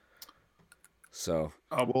 So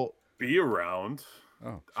Well, be around.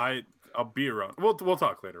 Oh. I'll be around. We'll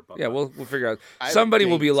talk later about yeah, that. we'll figure out. I have Somebody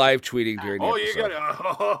will dates. be live tweeting during the Oh, episode. you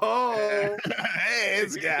got hey,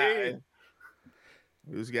 this guy.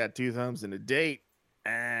 Who's got two thumbs and a date?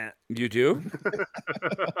 You do?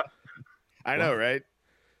 I know, right?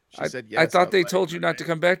 She said yes. I thought was they like, told you not to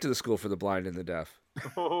come back to the school for the blind and the deaf.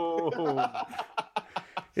 Oh.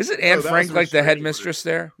 Isn't No, Anne that was Frank a like the restraining headmistress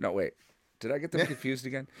there? No, wait. Did I get them confused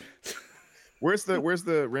again? Where's the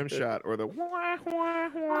rim shot or the?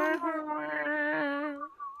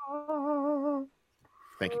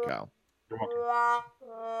 Thank you, Kyle.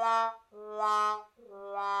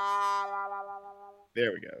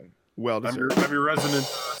 There we go. Well I'm deserved. your resident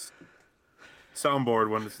soundboard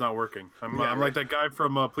when it's not working. I'm like that guy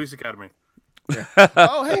from Police Academy.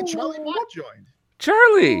 Oh, hey, Charlie Bach joined.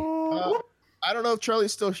 Charlie! I don't know if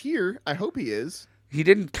Charlie's still here. I hope he is. He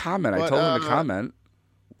didn't comment. I But, told him to comment.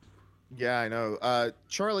 Yeah, I know.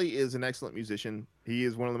 Charlie is an excellent musician. He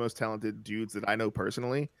is one of the most talented dudes that I know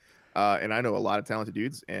personally, and I know a lot of talented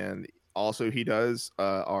dudes. And also, he does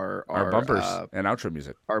our Bumpers and outro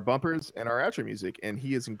music. our bumpers and our outro music, and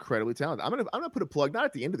he is incredibly talented. I'm gonna put a plug not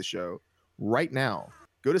at the end of the show, right now.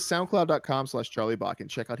 Go to soundcloud.com/Charlie Bach and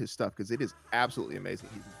check out his stuff because it is absolutely amazing.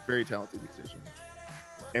 He's a very talented musician.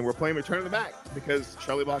 And we're playing Return of the Mac because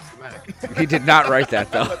Charlie Bach's the Mac. He did not write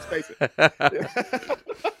that, though. Let's face it.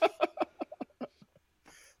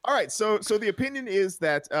 All right, so the opinion is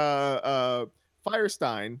that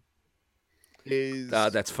Firestein is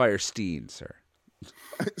That's Firestein, sir.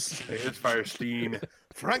 It's Firestein.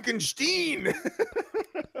 Frankenstein.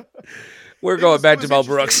 We're going back to Mel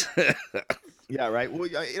Brooks. Yeah, right. Well,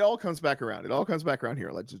 it all comes back around. It all comes back around here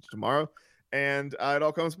on Legends Tomorrow. And it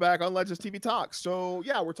all comes back on Legends TV Talk. So,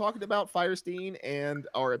 yeah, we're talking about Firestein and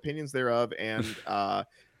our opinions thereof. And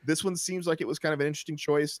this one seems like it was kind of an interesting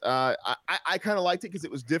choice. I kind of liked it because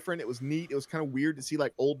it was different. It was neat. It was kind of weird to see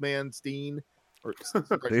like Old Man Steen. Or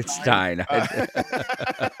It's Stein.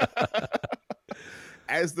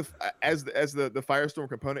 As the Firestorm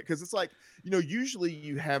component, because it's like, usually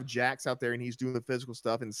you have Jax out there and he's doing the physical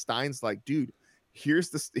stuff, and Stein's like, dude, here's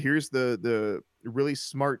the really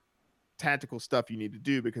smart tactical stuff you need to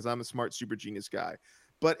do because I'm a smart super genius guy.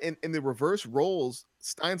 But in the reverse roles,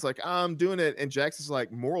 Stein's like, I'm doing it, and Jax is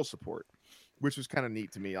like moral support, which was kind of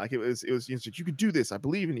neat to me. Like it was like, you could do this, I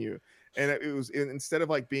believe in you. And it was instead of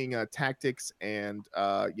like being tactics and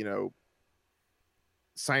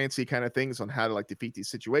sciencey kind of things on how to like defeat these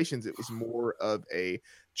situations, it was more of a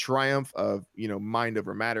triumph of mind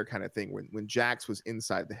over matter kind of thing when Jax was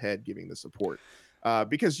inside the head giving the support,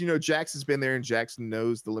 because Jax has been there and Jax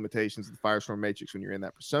knows the limitations of the Firestorm Matrix when you're in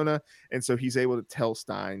that persona, and so he's able to tell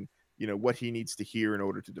Stein what he needs to hear in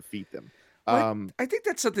order to defeat them. I think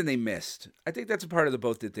that's something they missed. I think that's a part of the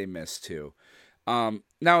boat that they missed too.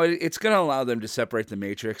 Now it's going to allow them to separate the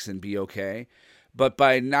Matrix and be okay, but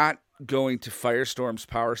by not going to Firestorm's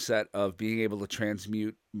power set of being able to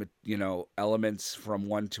transmute, elements from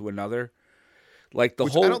one to another, like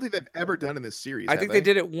Which I don't think they've ever done in this series. I think they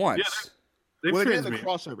did it once. Yeah, they did it in the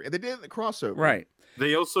crossover. They did it in the crossover. Right.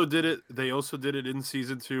 They also did it in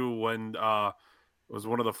season 2 when it was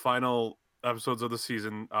one of the final episodes of the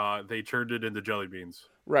season. They turned it into jelly beans.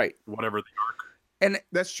 Right. Whatever the arc. And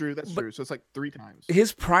that's true. That's true. So it's like 3 times.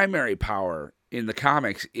 His primary power in the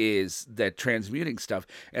comics is that transmuting stuff.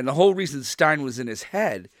 And the whole reason Stein was in his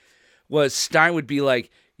head was Stein would be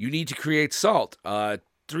like, you need to create salt.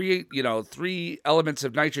 3 elements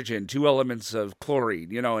of nitrogen, 2 elements of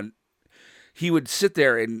chlorine, and he would sit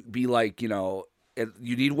there and be like, you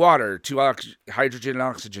need water, 2 hydrogen and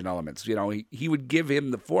oxygen elements. He would give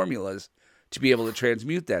him the formulas to be able to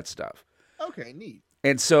transmute that stuff. Okay, neat.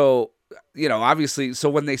 And so, obviously, so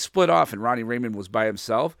when they split off and Ronnie Raymond was by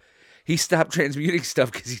himself, he stopped transmuting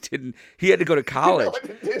stuff because he had to go to college.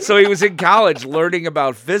 So he was in college learning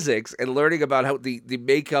about physics and learning about how the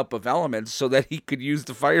makeup of elements so that he could use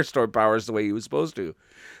the Firestorm powers the way he was supposed to.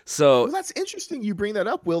 So that's interesting you bring that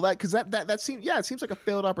up, Will, because that seems, it seems like a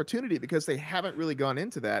failed opportunity because they haven't really gone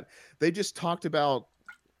into that. They just talked about,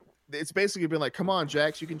 it's basically been like, come on,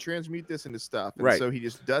 Jax, you can transmute this into stuff. And so he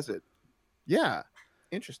just does it. Yeah.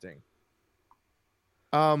 Interesting.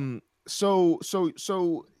 It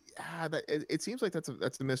seems like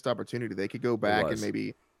that's a missed opportunity. They could go back and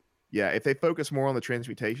maybe, if they focus more on the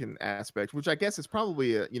transmutation aspect, which I guess is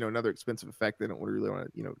probably another expensive effect they don't really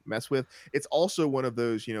want to mess with. It's also one of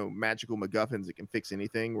those magical MacGuffins that can fix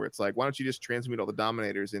anything. Where it's like, why don't you just transmute all the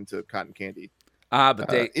Dominators into cotton candy?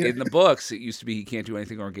 But in the books, it used to be he can't do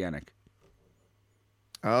anything organic.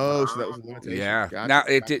 Oh, so that was a limitation. Yeah. Gotcha. Now,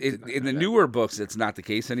 in the newer books, it's not the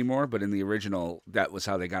case anymore. But in the original, that was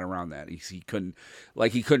how they got around that. He couldn't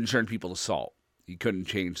turn people to salt. He couldn't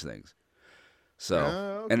change things. So,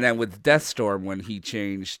 okay. And then with Deathstorm, when he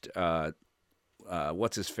changed,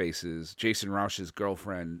 what's his face's Jason Rauch's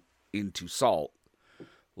girlfriend into salt,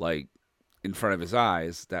 like in front of his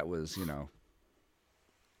eyes. That was,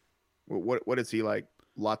 What is he like?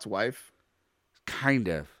 Lot's wife? kind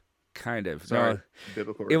of. Sorry, No,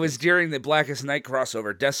 biblical. it was reference. during the Blackest Night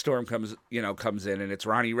crossover. Deathstorm comes in, and it's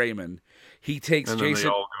Ronnie Raymond. He takes And then Jason. they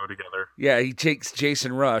all go together. Yeah, he takes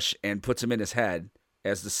Jason Rush and puts him in his head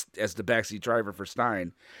as the backseat driver for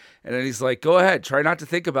Stein, and then he's like, "Go ahead, try not to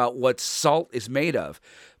think about what salt is made of,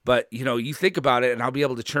 but you think about it, and I'll be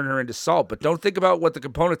able to turn her into salt. But don't think about what the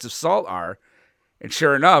components of salt are." And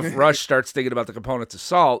sure enough, Rush starts thinking about the components of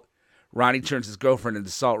salt. Ronnie turns his girlfriend into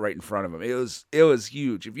salt right in front of him. It was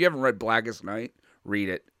huge. If you haven't read Blackest Night, read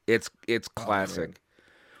it. It's classic.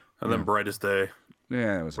 And then Brightest Day,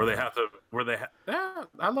 Yeah, it was where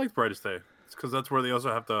I like Brightest Day. It's because that's where they also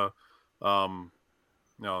have to,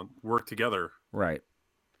 work together. right.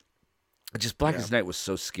 Just Blackest Night was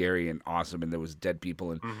so scary and awesome, and there was dead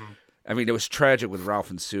people, and I mean, it was tragic with Ralph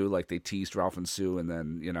and Sue. Like they teased Ralph and Sue, and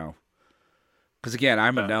then because again,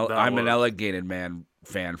 I'm an Allegheny Man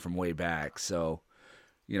fan from way back, so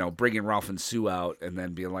bringing Ralph and Sue out and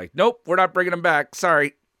then being like, nope, we're not bringing them back.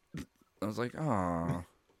 Sorry. I was like, oh.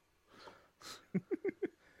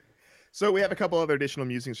 So we have a couple other additional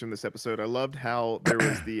musings from this episode. I loved how there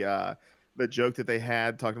was the joke that they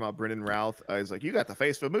had talking about Brendan Routh. He's like, "You got the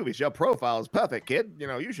face for movies. Your profile is perfect, kid.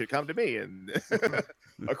 You should come to me." And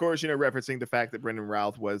of course, referencing the fact that Brendan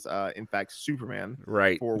Routh was in fact Superman,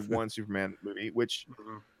 Right. for one Superman movie, which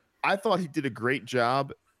I thought he did a great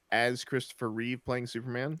job as Christopher Reeve playing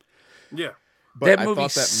Superman. Yeah. But That I movie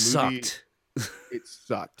thought sucked. It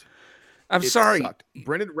sucked. I'm It sorry. sucked.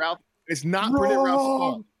 Brendan Routh. It's not Brendan Routh's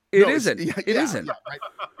fault. It No, isn't. It isn't. right.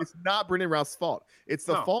 It's not Brendan Routh's fault. It's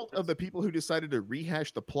the No, fault of the people who decided to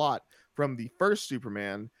rehash the plot from the first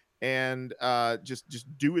Superman and just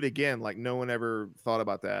do it again like no one ever thought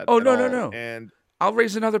about that. Oh, at no, all. no, no. And I'll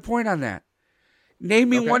raise another point on that. Name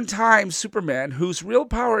me Okay. one time Superman whose real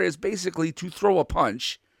power is basically to throw a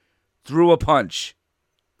punch through a punch.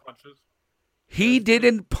 Punches. He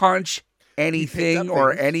didn't punch anything up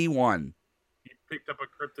or things. anyone. He picked up a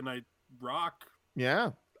kryptonite rock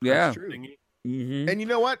yeah, Yeah. that's true. thingy. hmm And you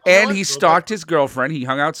know what? And he stalked his girlfriend. He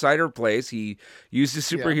hung outside her place. He used his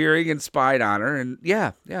super Yeah. hearing and spied on her. And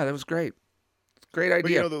yeah, that was great. Great But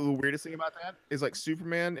idea. the weirdest thing about that is like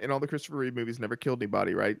Superman in all the Christopher Reeve movies never killed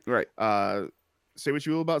anybody, right? Right. Say what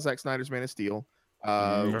you will about Zack Snyder's Man of Steel.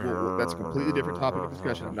 That's a completely different topic of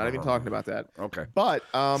discussion. I'm not even talking about that. Okay. But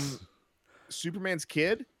Superman's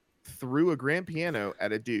kid threw a grand piano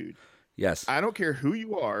at a dude. Yes. I don't care who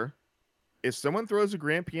you are. If someone throws a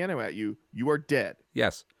grand piano at you, you are dead.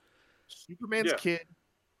 Yes. Superman's Yeah. kid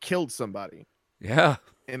killed somebody, Yeah.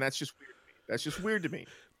 and that's just weird to me. That's just weird to me.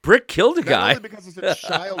 Brick killed a Not guy. only because it's a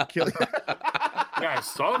child killing. Yeah, I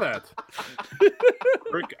saw that.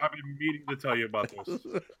 Rick, I've been meaning to tell you about this.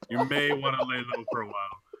 You may want to lay low for a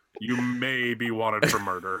while. You may be wanted for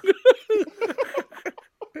murder.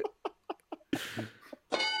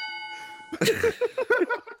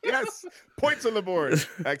 Yes, points on the board.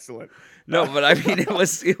 Excellent. No, but I mean, it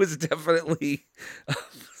was definitely,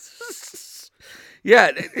 yeah,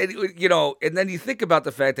 and then you think about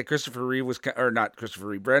the fact that Christopher Reeve not Christopher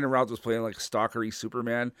Reeve, Brandon Routh was playing like a stalkery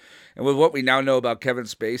Superman, and with what we now know about Kevin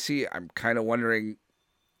Spacey, I'm kind of wondering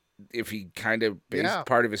if he kind of based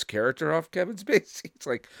part of his character off Kevin Spacey. It's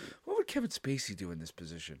like, what would Kevin Spacey do in this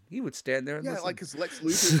position? He would stand there and listen. Like because Lex Luthor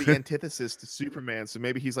is the antithesis to Superman, so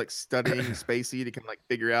maybe he's like studying Spacey to kind of like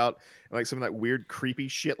figure out like some of that weird creepy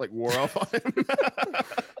shit like wore off on him.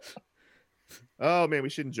 Oh man, we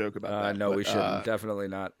shouldn't joke about that. No, but, we shouldn't. Definitely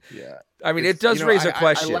not. Yeah, I mean, It's- it does raise a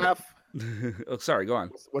question. I laugh. Oh, sorry, go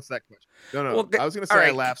on. What's that question? No. Well, I was gonna say all I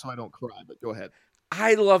right. laugh so I don't cry, but go ahead.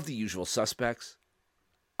 I love The Usual Suspects.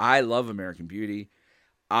 I love American Beauty.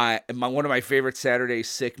 One of my favorite Saturday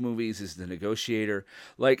Sick movies is The Negotiator.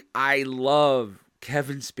 Like, I love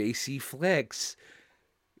Kevin Spacey flicks,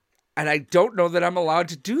 and I don't know that I'm allowed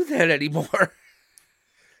to do that anymore.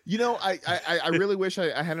 You know, I really wish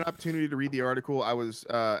I had an opportunity to read the article. I was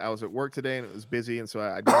at work today and it was busy, and so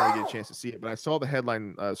I didn't really get a chance to see it. But I saw the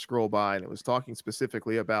headline scroll by, and it was talking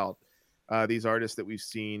specifically about these artists that we've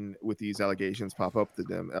seen with these allegations pop up to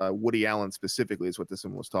them. Woody Allen specifically is what this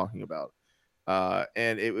one was talking about,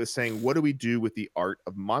 and it was saying, what do we do with the art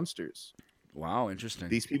of monsters? Wow, interesting.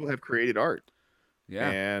 These people have created art. Yeah.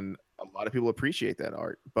 And a lot of people appreciate that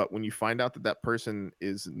art. But when you find out that that person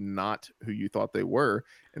is not who you thought they were,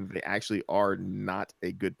 and they actually are not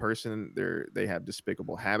a good person, they have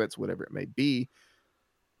despicable habits, whatever it may be,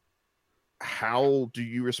 how do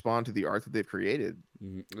you respond to the art that they've created?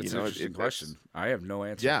 That's You know, an interesting that's- question. I have no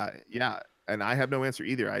answer. Yeah. And I have no answer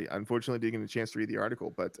either. I unfortunately didn't get a chance to read the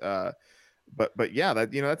article, but but yeah,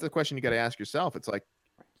 that that's a question you got to ask yourself. It's like,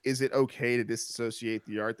 is it okay to disassociate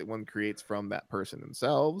the art that one creates from that person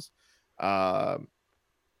themselves? Um,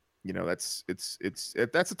 that's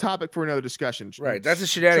a topic for another discussion. Right. That's a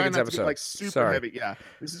Try shenanigans not to get episode. like super Sorry. heavy. Yeah,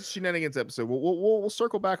 this is a shenanigans episode. We'll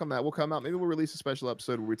circle back on that. We'll come out. Maybe we'll release a special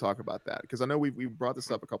episode where we talk about that, because I know we've brought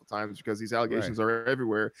this up a couple times because these allegations are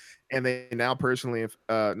everywhere, and they now not personally,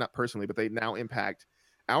 but they now impact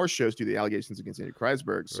our shows due to the allegations against Andrew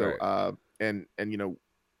Kreisberg. So Right. and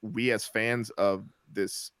we as fans of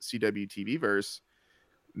this CW TV verse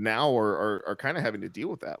now are kind of having to deal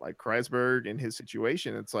with that, like Kreisberg and his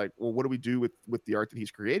situation. It's like, well, what do we do with the art that he's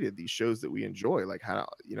created, these shows that we enjoy? Like, how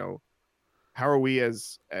are we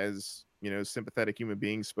as sympathetic human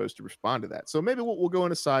beings supposed to respond to that? So maybe we'll go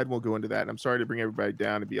on a side, we'll go into that, and I'm sorry to bring everybody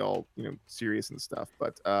down and be all serious and stuff,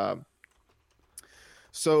 but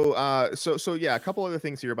so yeah, a couple other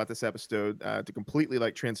things here about this episode to completely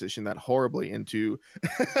like transition that horribly into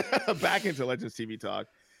back into Legends TV talk.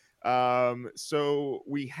 So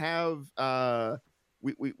we have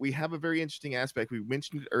we have a very interesting aspect. We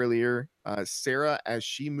mentioned it earlier. Sarah, as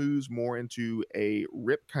she moves more into a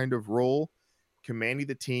Rip kind of role, commanding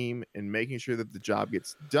the team and making sure that the job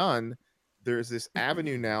gets done, there's this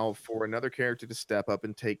avenue now for another character to step up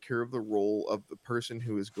and take care of the role of the person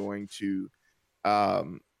who is going to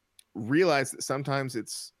realize that sometimes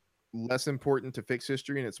it's less important to fix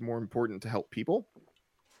history and it's more important to help people.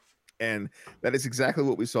 And that is exactly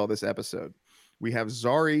what we saw this episode. We have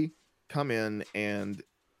Zari come in, and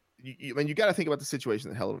you got to think about the situation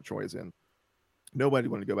that Helen of Troy is in. Nobody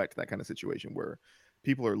wanted to go back to that kind of situation where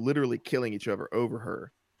people are literally killing each other over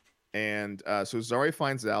her. And so Zari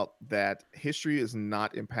finds out that history is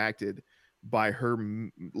not impacted by her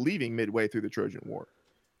leaving midway through the Trojan War.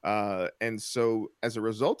 And so as a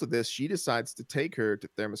result of this, she decides to take her to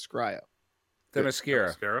Themyscira.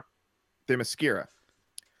 Themyscira.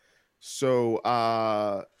 So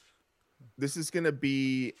this is going to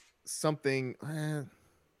be something I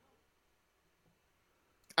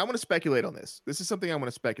want to speculate on this. This is something I want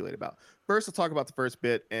to speculate about. First, I'll talk about the first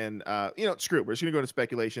bit, and screw it. We're just going to go into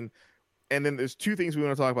speculation. And then there's two things we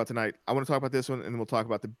want to talk about tonight. I want to talk about this one, and then we'll talk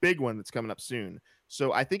about the big one that's coming up soon.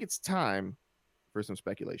 So I think it's time for some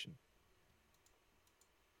speculation.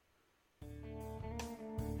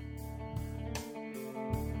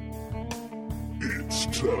 It's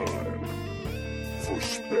time for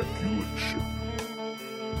speculation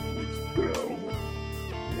with Bell,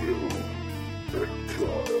 Will, and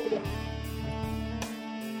Kyle.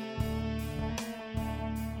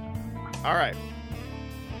 All right.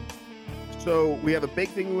 So we have a big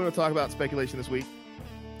thing we want to talk about speculation this week,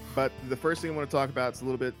 but the first thing I want to talk about is a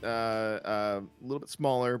little bit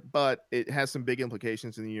smaller, but it has some big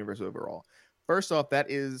implications in the universe overall. First off, that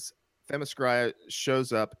is Themyscira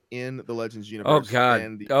shows up in the Legends universe. Oh God!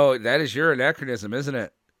 That is your anachronism, isn't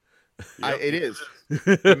it? It is.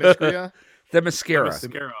 Themyscira.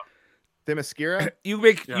 Themyscira.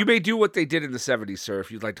 You may do what they did in the 70s, sir,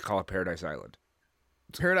 if you'd like to call it Paradise Island.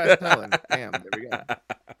 Paradise Island. Damn, there we go.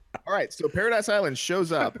 All right, so Paradise Island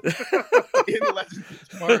shows up in the Legends of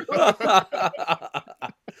Tomorrow.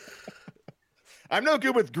 I'm no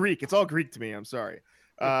good with Greek. It's all Greek to me. I'm sorry.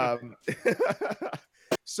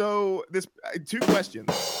 So this two questions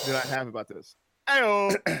that I have about this.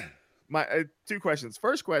 My two questions.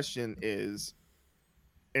 First question is,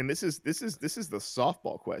 and this is the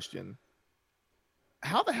softball question.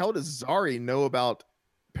 How the hell does Zari know about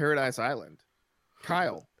Paradise Island?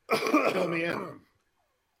 Kyle, fill me in.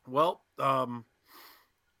 Well,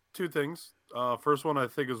 two things. First one I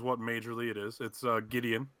think is what majorly it is. It's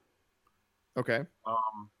Gideon. Okay.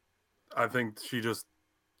 I think she just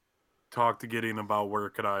talked to Gideon about where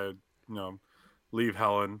could I, leave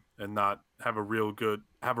Helen and not have a real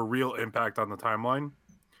impact on the timeline.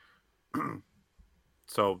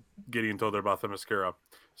 So Gideon told her about Themyscira.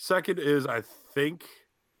 Second is I think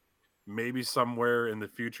maybe somewhere in the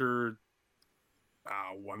future,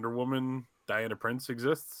 Wonder Woman Diana Prince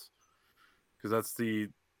exists, because that's the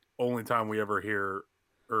only time we ever hear,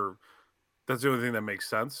 or that's the only thing that makes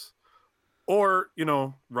sense. Or,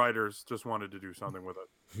 writers just wanted to do something with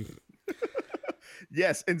it.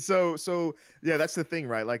 Yes, and so yeah, that's the thing,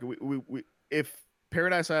 right? Like we if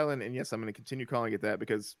Paradise Island, and yes, I'm going to continue calling it that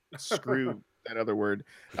because screw that other word.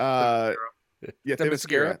 Yeah,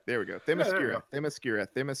 Themyscira. There we go. Themyscira.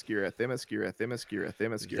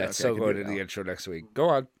 That's so going to the intro next week. Go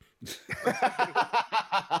on.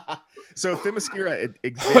 So Themyscira it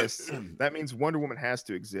exists. That means Wonder Woman has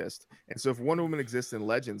to exist. And so if Wonder Woman exists in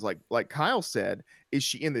Legends, like Kyle said, is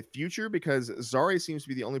she in the future? Because Zari seems to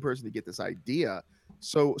be the only person to get this idea.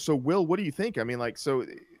 So Will, what do you think? I mean, like, so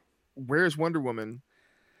where's Wonder Woman?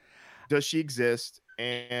 Does she exist?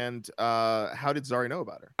 And how did Zari know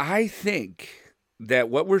about her? I think that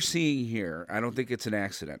what we're seeing here, I don't think it's an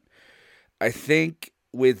accident. I think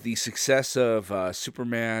with the success of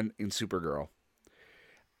Superman and Supergirl,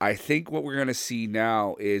 I think what we're going to see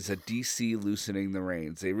now is a DC loosening the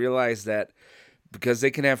reins. They realize that because they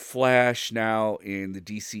can have Flash now in the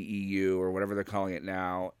DCEU or whatever they're calling it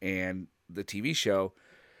now, and the TV show,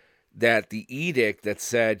 that the edict that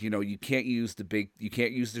said, you can't use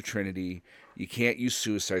the Trinity, you can't use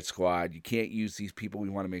Suicide Squad, you can't use these people we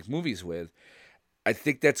want to make movies with. I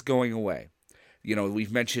think that's going away.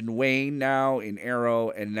 We've mentioned Wayne now in Arrow,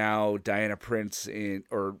 and now Diana Prince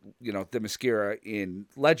Themyscira in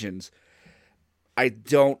Legends. I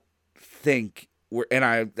don't think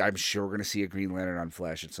I'm sure we're going to see a Green Lantern on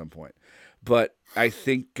Flash at some point. But I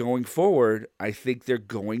think going forward, I think they're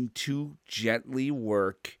going to gently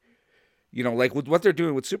work, like with what they're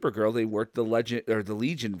doing with Supergirl, they worked the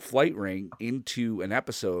Legion flight ring into an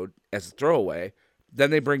episode as a throwaway. Then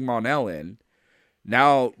they bring Mon-El in.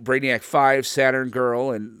 Now Brainiac 5, Saturn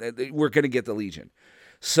Girl, and we're going to get the Legion.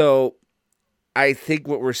 So I think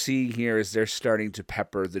what we're seeing here is they're starting to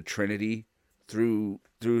pepper the Trinity through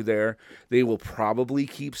there. They will probably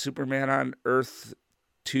keep Superman on Earth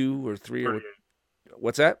 2 or 3 or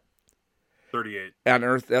what's that? 38. On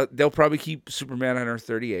Earth, they'll probably keep Superman on Earth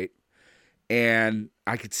 38. And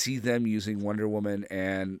I could see them using Wonder Woman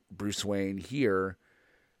and Bruce Wayne here,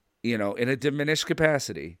 in a diminished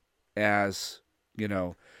capacity as...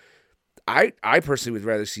 I personally would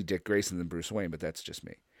rather see Dick Grayson than Bruce Wayne, but that's just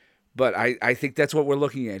me. But I think that's what we're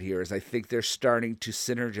looking at here is I think they're starting to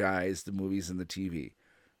synergize the movies and the TV.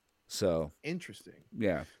 So interesting.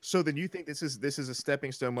 Yeah. So then you think this is a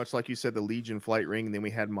stepping stone, much like you said, the Legion flight ring, and then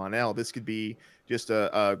we had Mon-El. This could be just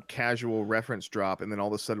a casual reference drop, and then all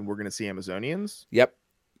of a sudden we're going to see Amazonians? Yep,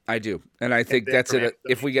 I do. And I think that's it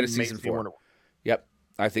if we get a season 4. Yep.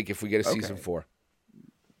 I think if we get a season 4.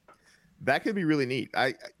 That could be really neat.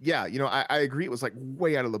 I agree. It was like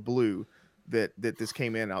way out of the blue that this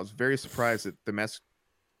came in. I was very surprised that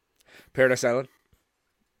Paradise Island.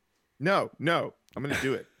 No, I'm gonna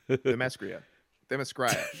do it. Themyscira.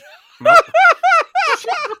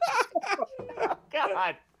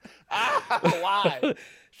 God. Why?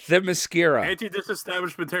 Themyscira.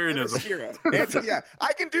 Anti-disestablishmentarianism. Yeah,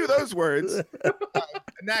 I can do those words.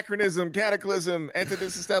 Anachronism, cataclysm,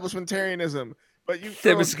 anti-disestablishmentarianism. But you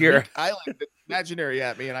throw Themyscira Island imaginary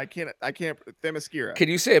at me, and I can't. Themyscira. Can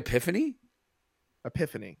you say Epiphany?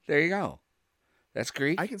 Epiphany. There you go. That's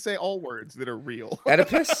Greek. I can say all words that are real.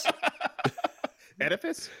 Oedipus.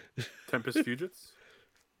 Edifice. Tempest Fugits.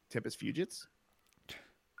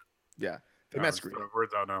 Yeah. Themyscira.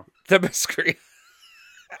 Words out now. Themyscira.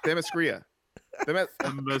 Themyscira.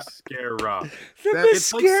 Themyscira.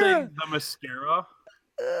 It's like saying the mascara.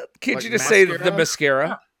 Can't you just say the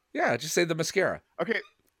mascara? Yeah, just say the mascara. Okay,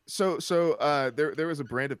 so there was a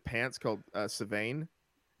brand of pants called Savane.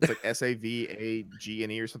 It's like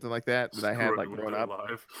SAVAGNE or something like that I had like growing up.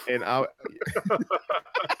 And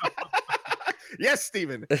yes,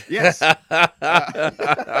 Steven. Yes.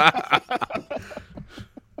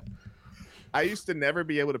 I used to never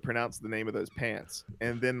be able to pronounce the name of those pants,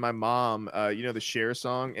 and then my mom, the Cher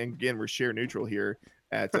song, and again we're Cher neutral here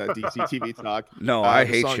at DC TV Talk. No, I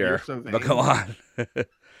hate Cher, but go on.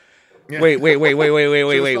 Yeah. Wait. Whoa.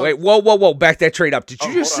 Back that trade up. Did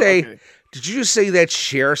you just say that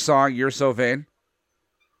Cher song, You're So Vain?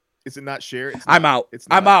 Is it not Cher? I'm out.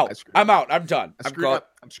 I'm out. I'm done. I'm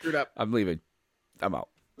screwed up. I'm leaving. I'm out.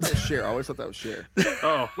 Cher. I always thought that was Cher.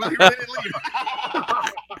 Oh. Well, he really did leave.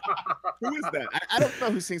 Who is that? I don't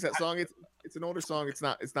know who sings that song. It's an older song. It's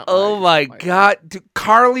not. Oh my God.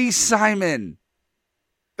 Carly Simon.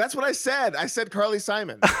 That's what I said. I said Carly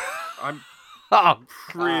Simon. I'm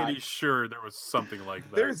pretty sure there was something like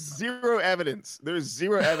that. There's zero evidence that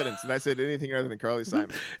I said anything other than Carly Simon.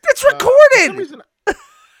 That's recorded.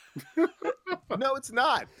 No, it's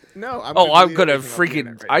not. No. I'm gonna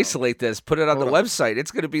freaking isolate this. Put it on the website.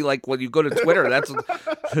 It's gonna be like when you go to Twitter. That's.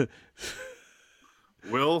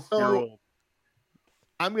 Will, you're old.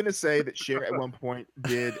 I'm gonna say that Cher at one point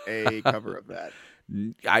did a cover of that.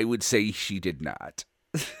 I would say she did not.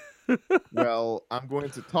 Well, I'm going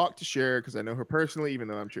to talk to Cher because I know her personally, even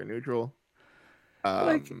though I'm Cher neutral.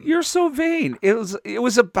 You're So Vain. It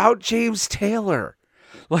was about James Taylor.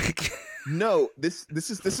 Like no, this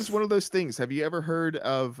is one of those things. Have you ever heard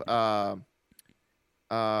of God,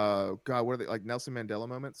 what are they, like Nelson Mandela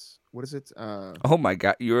moments? What is it? Oh my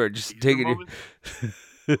God, you are just taking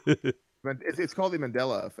it. It's called the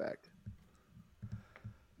Mandela effect.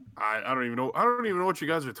 I don't even know. I don't even know what you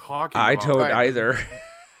guys are talking I about. don't either.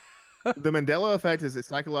 The Mandela effect is a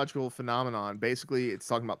psychological phenomenon. Basically, it's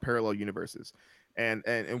talking about parallel universes, and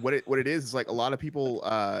what it is like a lot of people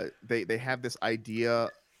they have this idea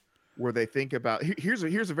where they think about here's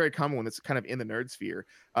a very common one that's kind of in the nerd sphere.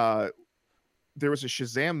 There was a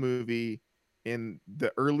Shazam movie in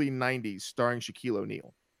the early '90s starring Shaquille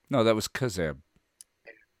O'Neal. No, that was Kazam.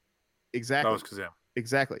 Exactly. That was Kazam.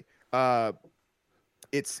 Exactly.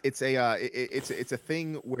 It's a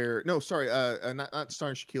thing where no, sorry, not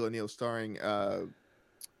starring Shaquille O'Neal, starring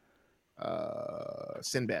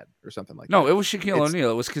Sinbad or something like No, that. it was Shaquille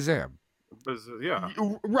O'Neal. It was Kazam. Yeah.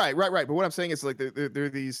 Right. But what I'm saying is like there are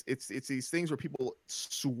these it's these things where people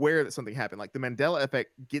swear that something happened. Like the Mandela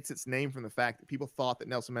effect gets its name from the fact that people thought that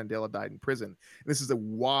Nelson Mandela died in prison. And this is a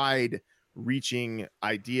wide reaching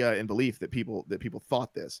idea and belief that people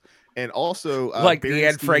thought this. And also Like the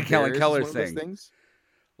Anne Berenstain Frank Helen Bears is Keller one of those thing. things.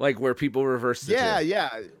 Like where people reverse the two,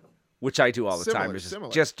 Yeah. which I do all the time, Similar, is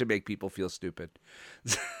similar. just to make people feel stupid.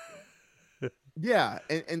 Yeah,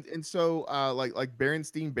 and so like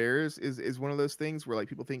Berenstain Bears is one of those things where like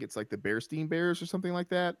people think it's like the Bearstein Bears or something like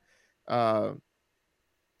that. And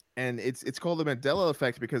it's called the Mandela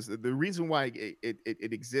effect because the reason why it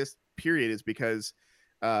exists, period, is because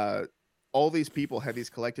all these people have these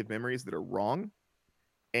collective memories that are wrong,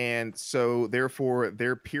 and so therefore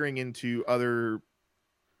they're peering into other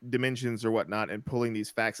dimensions or whatnot and pulling these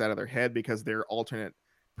facts out of their head because they're alternate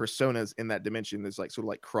personas in that dimension. There's like sort of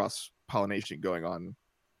like cross pollination going on.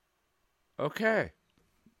 Okay.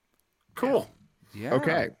 Cool. Yeah.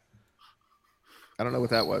 Okay. I don't know what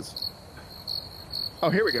that was. Oh,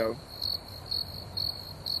 here we go.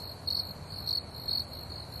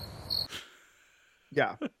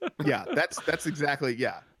 Yeah. That's exactly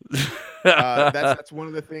that's one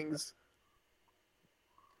of the things.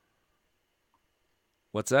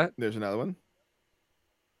 What's that? There's another one.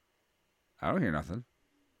 I don't hear nothing.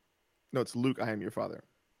 No, it's Luke. I am your father.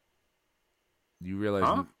 You realize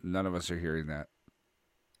Huh? none of us are hearing that.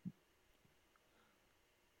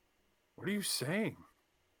 What are you saying?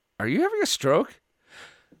 Are you having a stroke?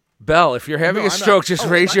 Bell, if you're having No, a I'm stroke, not. just Oh,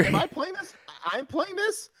 raise your am I hand. playing this? I'm playing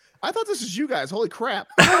this? I thought this was you guys. Holy crap.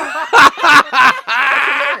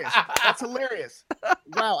 That's hilarious.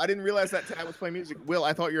 Wow, I didn't realize that Tad was playing music. Will,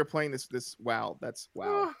 I thought you were playing this. Wow, that's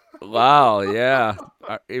wow. Wow, yeah.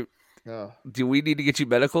 Oh. Do we need to get you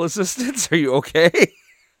medical assistance? Are you okay?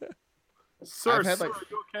 Sir, I've had, sir, like, are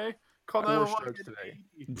you okay? Call 4 911. strokes today.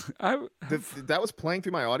 I, That was playing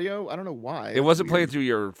through my audio. I don't know why. it wasn't playing through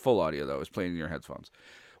your full audio, though. It was playing in your headphones.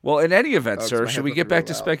 Well, in any event, Oh, 'cause sir, my should we headphones get are back really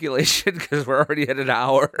to loud. speculation? Because we're already at an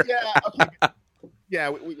hour. Yeah. Okay.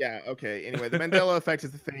 Yeah. Okay. Anyway, the Mandela effect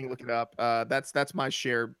is the thing. Look it up. That's my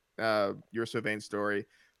share. You're so vain story.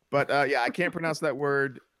 But yeah, I can't pronounce that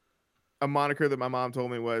word. A moniker that my mom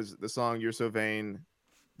told me was the song "You're So Vain."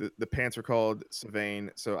 The pants are called Savain,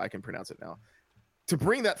 so I can pronounce it now. To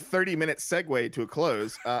bring that 30-minute segue to a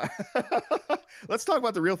close, let's talk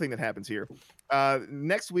about the real thing that happens here.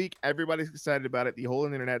 Next week, everybody's excited about it. The whole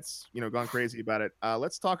internet's gone crazy about it.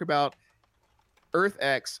 Let's talk about Earth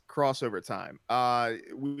X crossover time.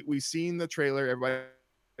 We've seen the trailer,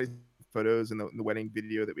 everybody's photos and the wedding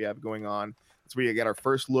video that we have going on. So we got our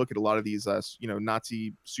first look at a lot of these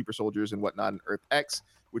Nazi super soldiers and whatnot in Earth X,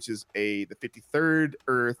 which is the 53rd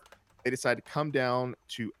Earth. They decide to come down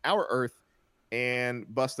to our Earth and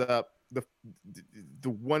bust up the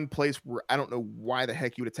one place where I don't know why the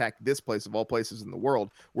heck you would attack this place of all places in the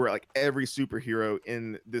world, where like every superhero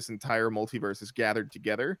in this entire multiverse is gathered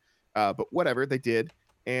together. But whatever, they did.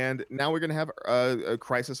 And now we're going to have a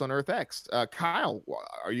crisis on Earth X. Kyle,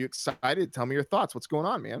 are you excited? Tell me your thoughts. What's going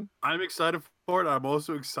on, man? I'm excited for it. I'm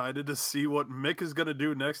also excited to see what Mick is going to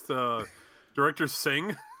do next to director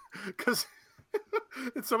Singh. Because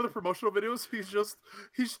in some of the promotional videos,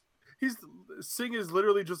 he's Singh is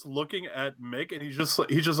literally just looking at Mick, and he's just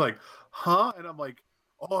like, huh? And I'm like,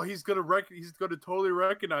 oh, he's gonna totally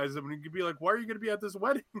recognize him, and he could be like, why are you gonna be at this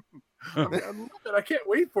wedding? I love it. I can't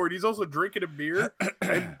wait for it. He's also drinking a beer.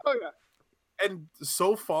 And, and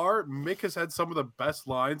so far, Mick has had some of the best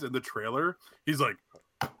lines in the trailer. He's like,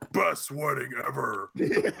 best wedding ever.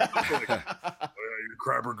 Like,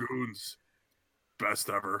 Crab Ragoons, best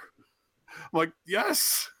ever. I'm like,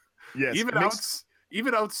 yes. Yes.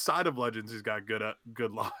 Even outside of Legends, he's got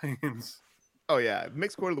good lines. Oh yeah,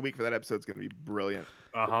 mixed quote of the week for that episode is going to be brilliant.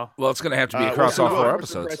 Uh-huh. Well, it's going to have to be across all 4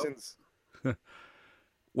 first episodes. impressions-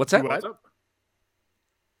 What's that? What? What's up?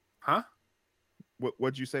 Huh?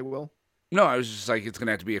 What'd you say, Will? No, I was just like, it's going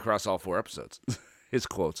to have to be across all 4 episodes. His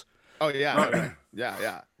quotes. Oh yeah, okay.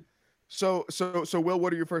 yeah. So Will,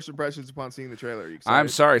 what are your first impressions upon seeing the trailer? Are you excited? I'm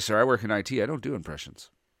sorry, sir. I work in IT. I don't do impressions.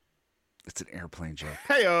 It's an airplane joke.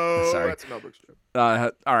 Hey-o, Sorry. that's a Mel Brooks joke.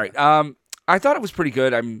 All right. I thought it was pretty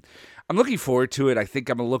good. I'm looking forward to it. I think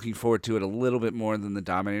I'm looking forward to it a little bit more than the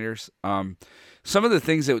Dominators. Some of the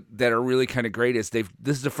things that are really kind of great is this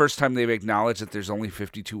is the first time they've acknowledged that there's only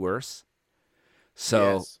 52 Earths.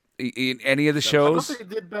 So Yes. in any of the I shows, thought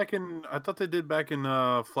they did back in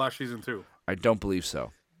Flash season 2. I don't believe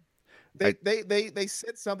so. They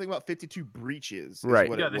said something about 52 breaches. is Right.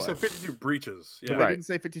 what Yeah, it they was. said 52 breaches. But Yeah. they Right. didn't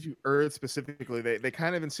say 52 Earths specifically. They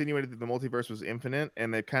kind of insinuated that the multiverse was infinite,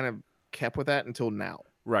 and they kind of kept with that until now.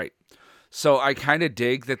 Right. So I kind of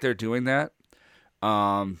dig that they're doing that.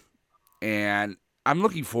 And I'm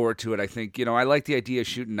looking forward to it. I think, I like the idea of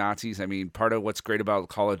shooting Nazis. I mean, part of what's great about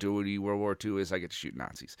Call of Duty World War II is I get to shoot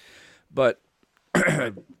Nazis. But,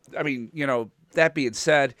 I mean, that being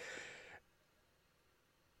said,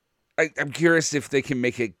 I'm curious if they can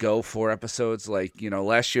make it go 4 episodes. Like,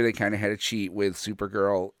 last year they kind of had a cheat with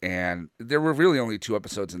Supergirl, and there were really only 2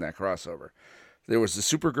 episodes in that crossover. There was the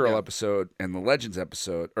Supergirl episode and the Legends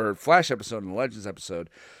episode, or Flash episode and the Legends episode.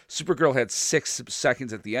 Supergirl had 6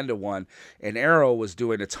 seconds at the end of one, and Arrow was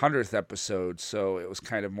doing its 100th episode, so it was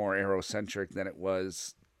kind of more Arrow-centric than it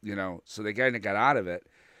was, so they kind of got out of it.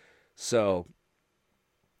 So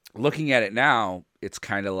looking at it now, it's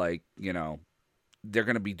kind of like, they're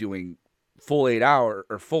going to be doing full 8 hour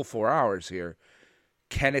or full 4 hours here.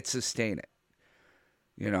 Can it sustain it?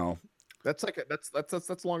 That's like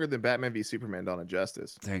that's longer than Batman v Superman: Dawn of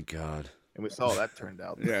Justice, Thank God. and we saw how that turned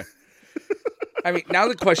out. Yeah. I mean, now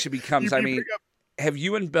the question becomes, You bring up- have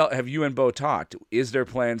you and Bo talked? Is there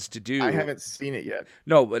plans to do? I haven't seen it yet.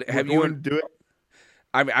 No, but have We're you going and to do it?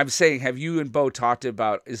 I'm saying, have you and Bo talked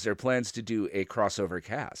about? Is there plans to do a crossover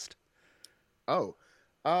cast? Oh,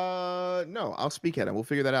 no, I'll speak at it. We'll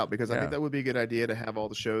figure that out because I Yeah. think that would be a good idea to have all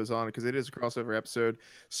the shows on because it is a crossover episode.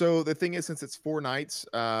 So the thing is, since it's 4 nights,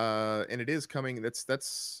 and it is coming, it's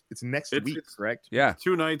next It's- week, it's- correct? Yeah,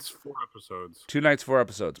 2 nights, 4 episodes. 2 nights, 4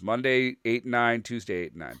 episodes. Monday 8 and 9, Tuesday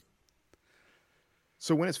 8 and 9,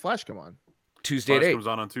 So when does Flash come on? Tuesday at Flash 8. comes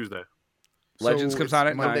on Tuesday. Legends So comes it's on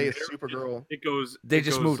at Monday 9. is Supergirl. It goes. They it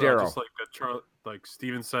just goes, moved Arrow. Just like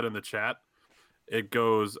Steven said in the chat. It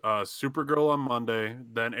goes Supergirl on Monday,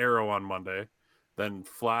 then Arrow on Monday, then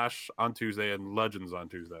Flash on Tuesday, and Legends on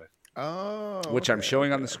Tuesday. Oh, Which I'm okay,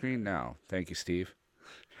 showing on okay. the screen now. Thank you, Steve.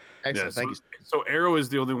 Excellent, thank you. So Arrow is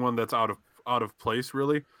the only one that's out of place,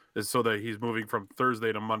 really, is so that he's moving from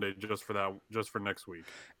Thursday to Monday just for next week.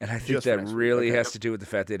 And I think Just for that next week, really okay. has to do with the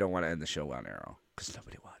fact they don't want to end the show on Arrow because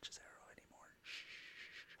nobody watches Arrow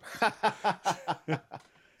anymore.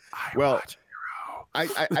 Well, I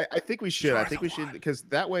think we should. I think we should because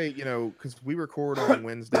that way, because we record on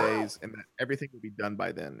Wednesdays and everything will be done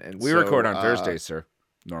by then. And We so, record on Thursdays, sir.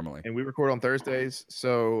 Normally. and we record on Thursdays.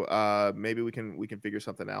 So maybe we can figure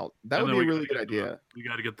something out. That And would then be a we really gotta good get idea. We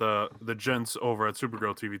got to get the gents over at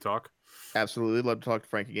Supergirl TV Talk. Absolutely, love to talk to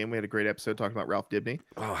Frank again. We had a great episode talking about Ralph Dibny.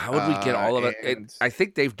 Oh, how would we get all of it? and- I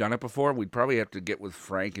think they've done it before. We'd probably have to get with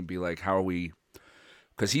Frank and be like, how are we?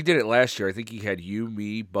 Because he did it last year. I think he had you,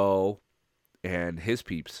 me, Bo, and his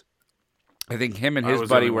peeps. I think him and I his was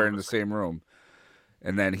the buddy only were one in the missing. same room.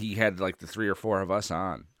 And then he had like the 3 or 4 of us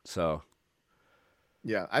on. So,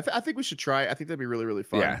 Yeah, I think we should try. I think that'd be really, really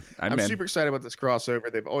fun. yeah, I'm I'm in. super excited about this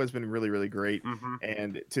crossover. They've always been really, really great. Mm-hmm.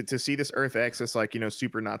 And to see this Earth X, this like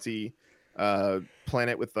super Nazi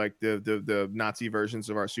planet with like the Nazi versions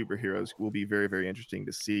of our superheroes will be very, very interesting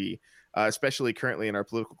to see, especially currently in our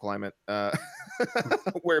political climate,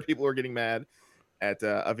 where people are getting mad at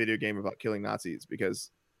a video game about killing Nazis because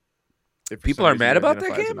if for People some are reason mad you about that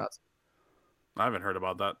identify as a game? Nazi- I haven't heard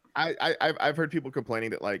about that. I've heard people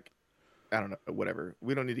complaining that like I don't know, whatever.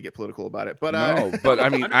 We don't need to get political about it, but No, but I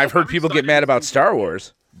mean, I'm- I've heard I'm people get excited mad to about see Star the-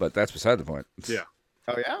 Wars, but that's beside the point. Yeah.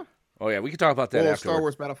 oh yeah, Oh, yeah, we can talk about that well, after. Star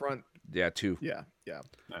Wars Battlefront, Yeah, too. yeah. Yeah,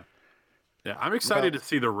 I'm excited Well- to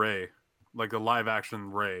see the Ray, like the live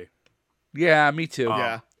action Ray. Yeah, me too.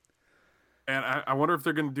 Yeah. And I wonder if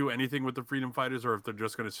they're going to do anything with the Freedom Fighters, or if they're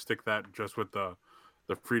just going to stick that just with the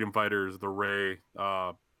Freedom Fighters, the Ray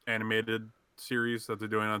animated series that they're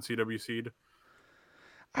doing on CW Seed.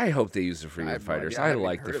 I hope they use the Freedom have no Fighters. idea. I I haven't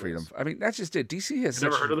like even the heard of Freedom. this. I mean, that's just it. DC has You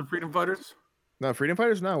never such. heard of the Freedom Fighters? No, Freedom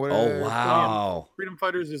Fighters. No. What, Oh wow! Freedom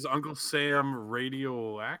Fighters is Uncle Sam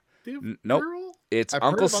Radioactive Nope. Girl? It's I've heard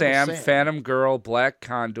Uncle of Uncle Sam, Sam. Phantom Girl, Black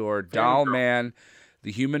Condor, Doll Girl. Man,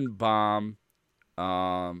 the Human Bomb,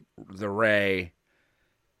 the Ray,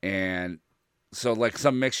 and so like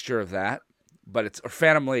some mixture of that. But it's or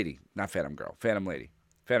Phantom Lady, not Phantom Girl. Phantom Lady.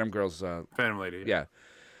 Phantom Girl's Phantom Lady. yeah.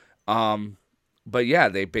 But yeah,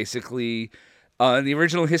 they basically in the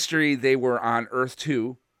original history they were on Earth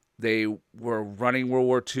 2. They were running World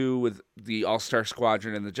War II with the All-Star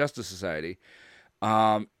Squadron and the Justice Society.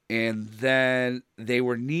 And then they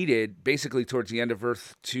were needed basically towards the end of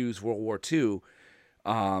Earth 2's World War II.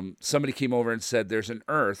 Somebody came over and said there's an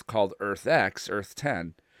Earth called Earth X, Earth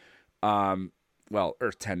 10. Well,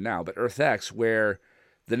 Earth 10 now, but Earth X, where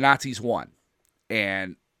the Nazis won.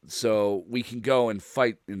 And so we can go and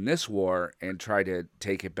fight in this war and try to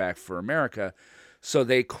take it back for America. So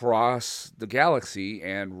they cross the galaxy,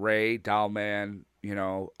 and Ray, Dollman,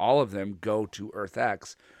 all of them go to Earth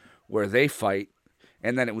X, where they fight.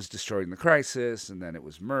 And then it was destroyed in the Crisis, and then it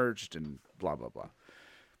was merged, and blah, blah, blah.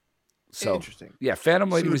 So, interesting. Yeah, Phantom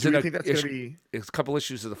Lady was in a couple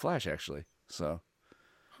issues of The Flash, actually. So,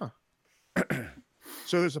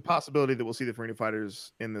 So there's a possibility that we'll see the Freedom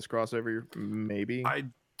Fighters in this crossover, maybe. I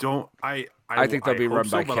think they'll be run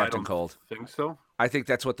by but Captain I Cold. Think so? I think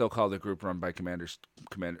that's what they'll call the group run by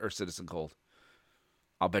Citizen Cold.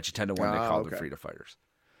 I'll bet you 10 to 1 they call the Freedom Fighters.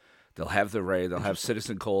 They'll have the Ray. They'll have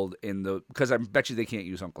Citizen Cold because I bet you they can't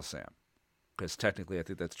use Uncle Sam, because technically I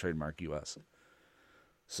think that's trademark U.S.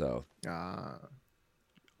 So,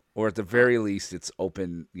 or at the very least, it's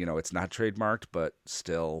open. It's not trademarked, but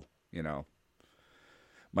still,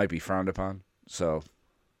 might be frowned upon. So,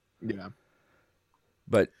 yeah.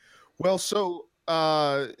 But so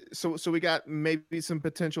we got maybe some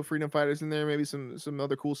potential Freedom Fighters in there, maybe some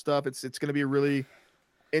other cool stuff. It's going to be a really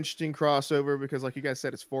interesting crossover because, like you guys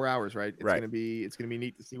said, it's 4 hours, right? It's going to be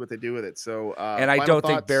neat to see what they do with it. So, and I don't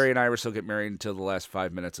think Barry and Iris will get married until the last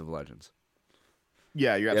 5 minutes of Legends.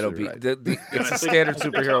 Yeah, you're absolutely right. It's a standard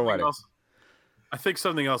superhero wedding. I think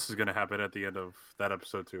something else is going to happen at the end of that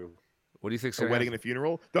episode too. What do you think? A wedding and a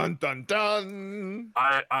funeral? Dun dun dun.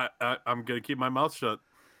 I'm going to keep my mouth shut.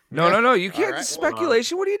 No, you can't. Right.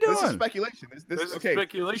 Speculation. What are you doing? This is speculation. This is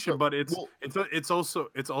speculation, but it's also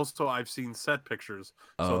I've seen set pictures,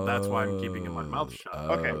 so that's why I'm keeping my mouth shut.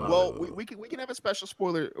 Okay. Well, we can have a special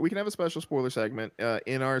spoiler. We can have a special spoiler segment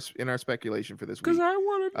in our speculation for this week. Because I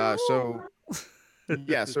want to know.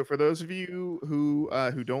 So for those of you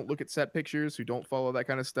who don't look at set pictures, who don't follow that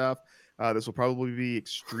kind of stuff, this will probably be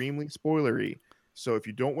extremely spoilery. So if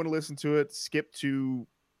you don't want to listen to it, skip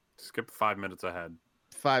 5 minutes ahead.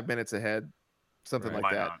 5 minutes ahead, something like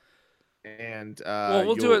that. Not? And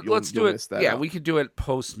we'll do it. Let's do it. Yeah, we could do it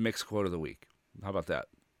post mixed quote of the week. How about that?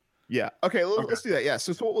 Yeah. Okay. Let's do that. Yeah.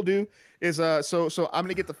 So what we'll do is so I'm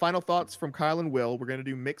gonna get the final thoughts from Kyle and Will. We're gonna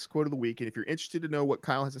do mixed quote of the week, and if you're interested to know what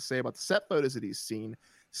Kyle has to say about the set photos that he's seen,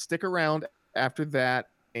 stick around after that.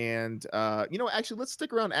 And actually, let's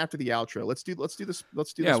stick around after the outro. Let's do this.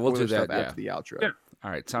 Yeah, we'll do that after the outro. Yeah.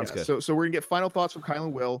 All right. Sounds good. So we're gonna get final thoughts from Kyle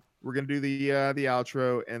and Will. We're gonna do the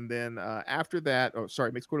outro, and then after that,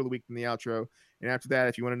 mixed quote of the week and the outro. And after that,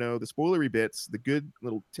 if you want to know the spoilery bits, the good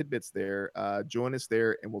little tidbits there, join us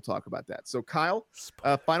there, and we'll talk about that. So, Kyle,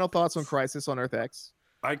 final thoughts on Crisis on Earth X?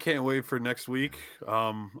 I can't wait for next week.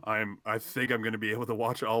 I think I'm going to be able to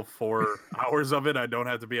watch all 4 hours of it. I don't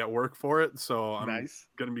have to be at work for it, so I'm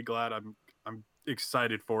going to be glad. I'm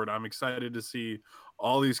excited for it. I'm excited to see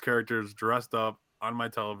all these characters dressed up on my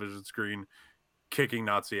television screen, kicking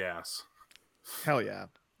Nazi ass. Hell yeah.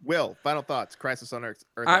 Will, final thoughts. Crisis on Earth.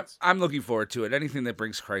 I'm looking forward to it. Anything that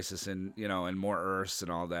brings Crisis and and more Earths and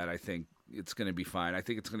all that, I think it's going to be fine. I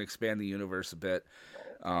think it's going to expand the universe a bit.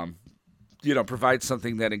 Provide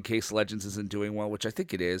something that in case Legends isn't doing well, which I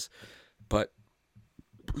think it is, but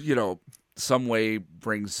some way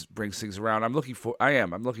brings things around. I'm looking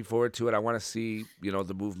forward to it. I want to see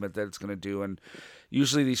the movement that it's going to do, and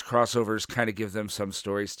usually these crossovers kind of give them some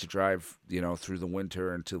stories to drive through the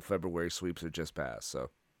winter until February sweeps are just passed. So.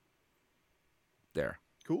 There.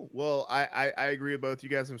 Cool. Well, I agree with both you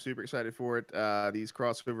guys. I'm super excited for it. These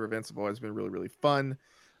crossover events have always been really, really fun.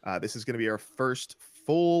 This is going to be our first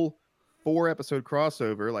full 4-episode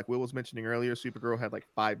crossover. Like Will was mentioning earlier, Supergirl had like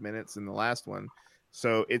 5 minutes in the last one.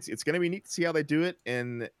 So it's going to be neat to see how they do it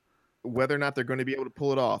and whether or not they're going to be able to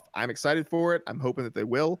pull it off. I'm excited for it. I'm hoping that they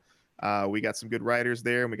will. We got some good writers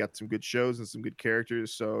there, and we got some good shows and some good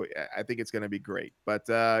characters. So I think it's going to be great. But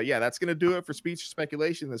that's going to do it for Speech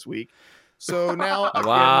Speculation this week. So now,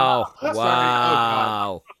 wow.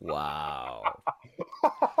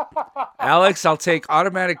 Alex, I'll take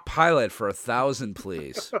automatic pilot for 1,000,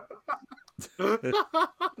 please. And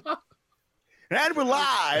we're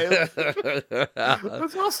live.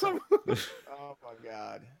 That's awesome. Oh my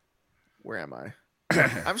God, where am I?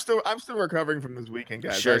 I'm still recovering from this weekend,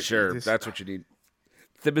 guys. Sure. That's what you need.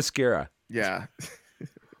 The mascara. Yeah,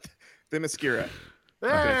 the mascara. Hey,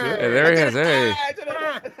 there he is. Hey.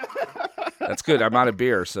 That's good. I'm out of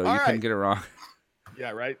beer, so you couldn't get it wrong. Yeah,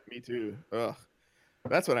 right. Me too. Ugh.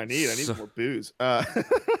 That's what I need. I need So- more booze.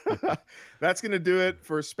 That's gonna do it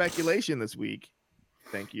for speculation this week.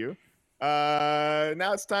 Thank you.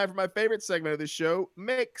 Now it's time for my favorite segment of the show,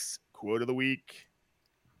 Mix Quote of the Week.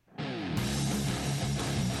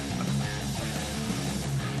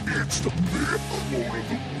 It's the myth quote of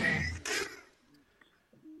the week.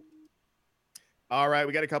 All right,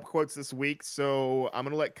 we got a couple quotes this week, so I'm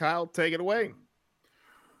gonna let Kyle take it away.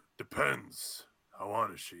 Depends. How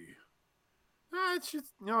old is she?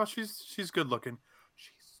 She's good looking.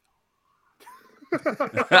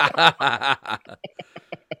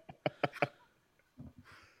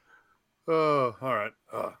 All right.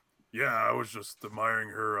 Yeah, I was just admiring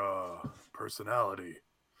her personality,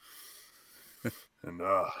 and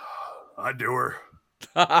I do her.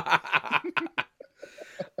 I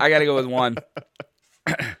gotta go with one.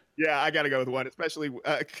 Yeah, I gotta go with one, especially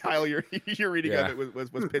Kyle. Your reading Yeah. of it was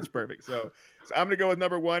pitch perfect. So I'm gonna go with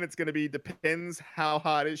number one. It's gonna be depends. How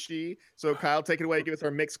hot is she? So Kyle, take it away. Give us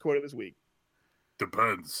our mixed quote of this week.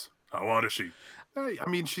 Depends. How old is she? I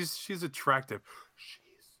mean, she's attractive.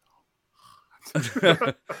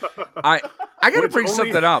 I gotta Which bring only-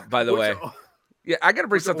 something up, by the which way. Yeah, I gotta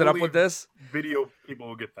bring which something up only- with this. Video people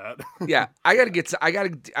will get that. Yeah, I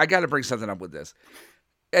gotta bring something up with this.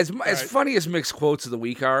 As right. funny as mixed quotes of the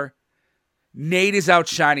week are, Nate is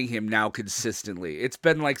outshining him now consistently. It's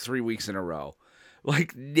been like 3 weeks in a row.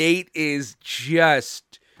 Like Nate is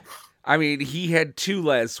just, I mean, he had 2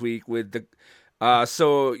 last week with the,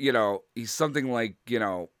 so he's something like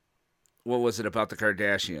what was it about the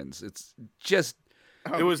Kardashians? It's just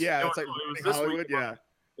It was- yeah, it it's was- like it was this Hollywood. week. Yeah,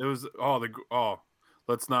 It was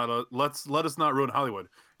let us not ruin Hollywood.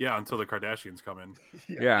 Yeah, until the Kardashians come in.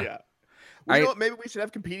 Yeah. Well, you I- know what? Maybe we should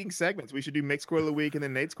have competing segments. We should do mixed quote of the week and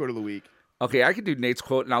then Nate's quote of the week. okay. I could do Nate's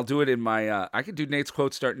quote, and I'll do it in my. I could do Nate's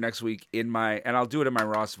quote start next week and I'll do it in my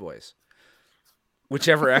Ross voice,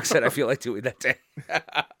 whichever accent I feel like doing that day.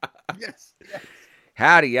 Yes.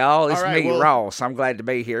 Howdy, y'all. It's All right, me, well- Ross. I'm glad to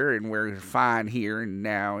be here, and we're fine here and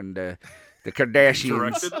now. And the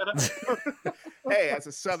Kardashians. Directed that? Hey, as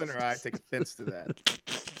a Southerner, I take offense to that.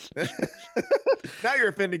 Now you're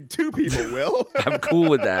offending 2 people, Will. I'm cool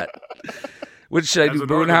with that. What should I As do, a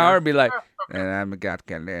Boonhauer? Northerner. And be like, and I'm a got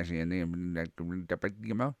Kardashian.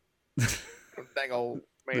 Dang old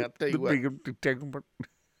man, I tell you what.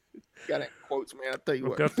 Got that quotes, man. I tell you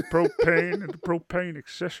what. the propane and the propane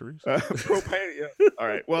accessories. Propane, yeah. All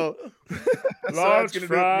right. Well, so that's gonna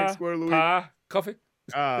do it for mixed quote of the week. pie, coffee.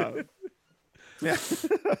 Yeah.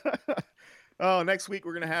 Oh, next week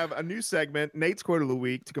we're gonna have a new segment, Nate's quote of the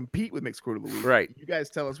week, to compete with mixed quote of the week. Right. You guys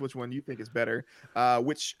tell us which one you think is better.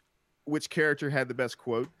 Which character had the best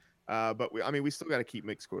quote? But we still got to keep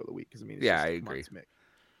mixed quote of the week because it's Yeah, just I a agree. month's mix.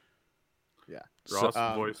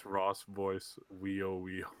 Ross voice, wee-oh,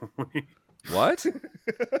 wee-oh. What?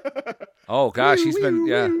 Oh gosh, he's been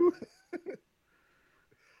yeah.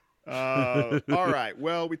 All right.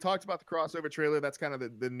 Well, we talked about the crossover trailer. That's kind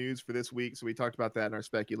of the news for this week. So we talked about that in our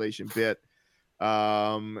speculation bit.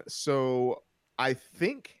 So I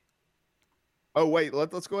think. Oh wait,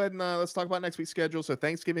 let's go ahead and let's talk about next week's schedule. So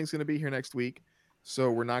Thanksgiving's going to be here next week.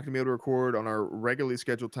 So we're not going to be able to record on our regularly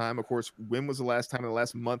scheduled time. Of course, when was the last time in the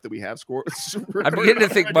last month that we have scored? I'm beginning to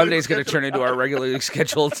think Monday's going to turn into our regularly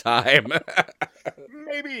scheduled time.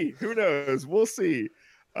 Maybe. Who knows? We'll see.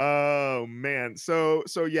 Oh man. So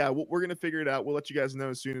yeah, we're gonna figure it out. We'll let you guys know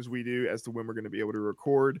as soon as we do as to when we're gonna be able to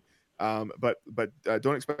record. But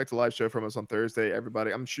don't expect a live show from us on Thursday,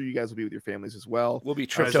 everybody. I'm sure you guys will be with your families as well. We'll be As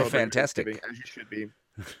trypto celebrating fantastic. Thanksgiving, as you should be.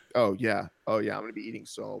 Oh yeah. I'm gonna be eating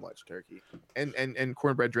so much turkey and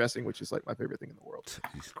cornbread dressing, which is like my favorite thing in the world.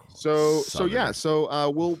 So yeah. So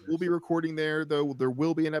we'll be recording there though. There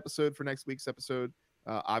will be an episode for next week's episode.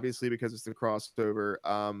 Obviously because it's the crossover.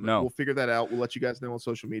 No. We'll figure that out. We'll let you guys know on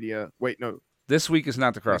social media. Wait, no. This week is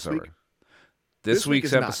not the Next crossover. week? This This week week's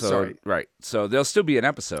is not, episode, sorry. right? So there'll still be an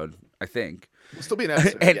episode, I think. We'll still be an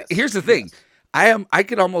episode. And yes. here's the thing: Yes. I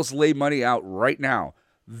could almost lay money out right now.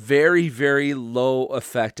 Very, very low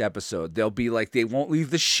effect episode. They'll be like they won't leave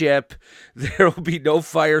the ship. There will be no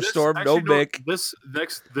firestorm, no Mick.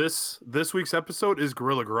 This week's episode is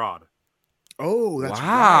Gorilla Grodd. Oh, that's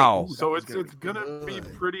Wow. right. Ooh, that So was it's gonna be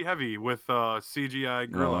good. pretty heavy with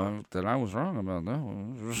CGI gorilla. No, then I was wrong about that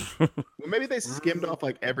one. Well, maybe they skimmed off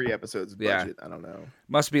like every episode's Yeah. budget. I don't know.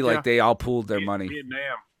 Must be like Yeah. they all pooled their money.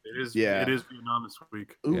 Vietnam. It is. Yeah. It is Vietnam this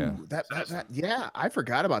week. Ooh, Yeah. that yeah, I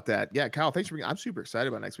forgot about that. Yeah, Kyle, thanks for bringing. I'm super excited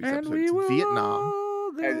about next week's And episode. we It's will Vietnam. all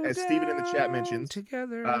as Steven in the chat mentions,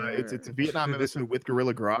 together. it's a Vietnam episode with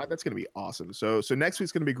Gorilla Grodd. That's going to be awesome. So next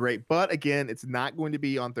week's going to be great. But again, it's not going to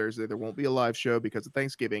be on Thursday. There won't be a live show because of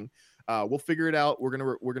Thanksgiving. We'll figure it out. We're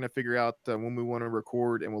gonna figure out when we want to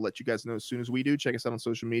record, and we'll let you guys know as soon as we do. Check us out on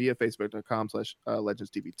social media: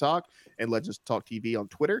 Facebook.com/Legends TV Talk and Legends Talk TV on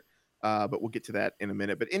Twitter. But we'll get to that in a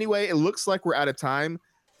minute. But anyway, it looks like we're out of time.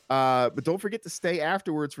 But don't forget to stay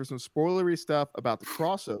afterwards for some spoilery stuff about the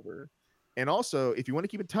crossover. And also, if you want to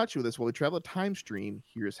keep in touch with us while we travel a time stream,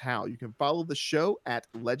 here's how. You can follow the show at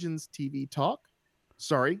Legends TV Talk.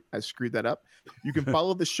 Sorry, I screwed that up. You can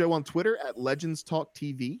follow the show on Twitter at Legends Talk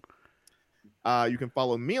TV. You can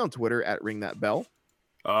follow me on Twitter at Ring That Bell.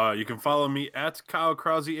 You can follow me at Kyle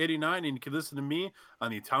Krause89, and you can listen to me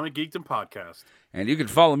on the Atomic Geekdom podcast. And you can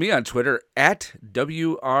follow me on Twitter at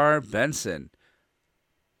WR Benson.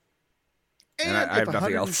 And I have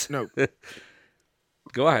nothing else. No.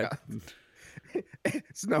 Go ahead.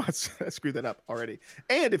 No, I screwed that up already.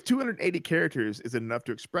 And if 280 characters is enough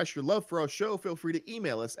to express your love for our show, feel free to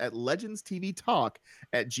email us at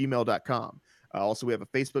legendstvtalk@gmail.com. Also, we have a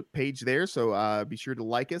Facebook page there, so be sure to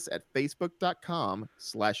like us at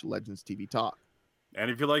facebook.com/legendstvtalk. And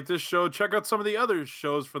if you like this show, check out some of the other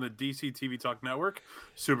shows from the DC TV Talk Network: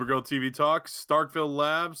 Supergirl TV Talk, Starkville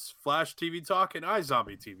Labs, Flash TV Talk, and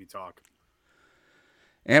iZombie TV Talk.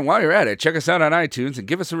 And while you're at it, check us out on iTunes and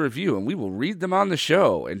give us a review, and we will read them on the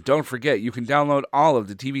show. And don't forget, you can download all of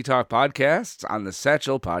the TV Talk podcasts on the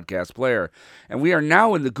Satchel Podcast Player. And we are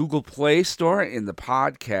now in the Google Play Store in the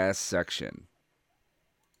podcast section.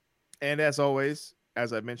 And as always,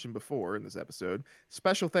 as I mentioned before in this episode,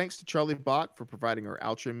 special thanks to Charlie Bach for providing our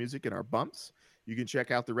outro music and our bumps. You can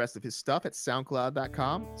check out the rest of his stuff at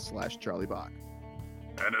soundcloud.com/CharlieBach.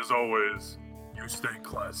 And as always, you stay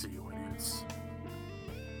classy, you idiots.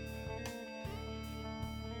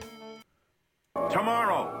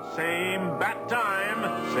 Tomorrow, same bat time,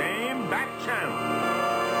 same bat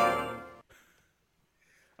channel.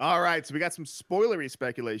 All right, so we got some spoilery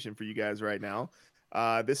speculation for you guys right now.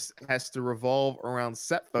 This has to revolve around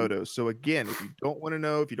set photos. So again, if you don't want to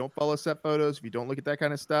know, if you don't follow set photos, if you don't look at that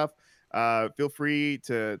kind of stuff, feel free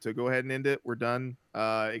to go ahead and end it. We're done,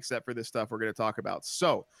 except for this stuff we're going to talk about.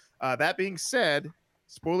 So that being said,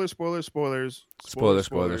 spoiler.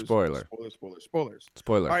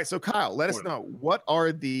 All right, so Kyle, let us know, what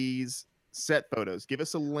are these set photos? Give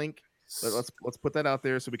us a link. Let's put that out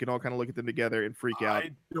there so we can all kind of look at them together and freak out.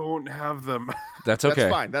 I don't have them. That's okay.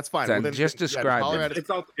 That's fine. Then Well, just describe them.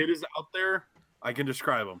 It is out there. I can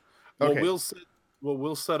describe them. Okay. What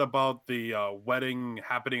we'll set about the wedding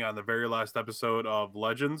happening on the very last episode of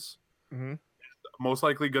Legends. Mm-hmm. Most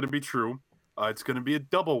likely going to be true. It's going to be a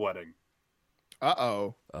double wedding.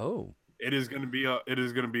 Oh. It is going to be a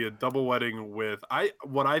double wedding with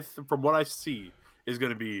from what I see is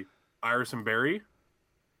going to be Iris and Barry,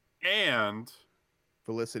 and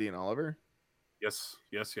Felicity and Oliver. Yes.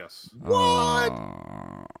 What?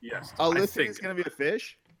 Yes. Felicity is going to be a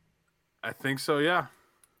fish. I think so. Yeah.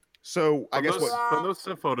 So I guess from those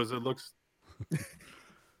set photos, it looks.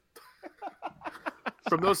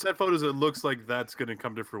 From those set photos, it looks like that's going to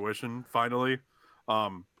come to fruition finally.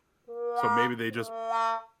 So maybe they just.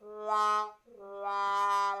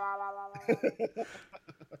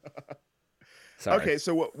 Sorry. Okay,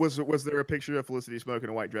 so what was there a picture of Felicity smoking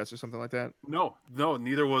a white dress or something like that? No,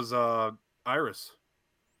 neither was Iris.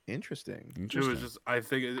 Interesting. It was just. I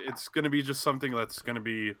think it's going to be just something that's going to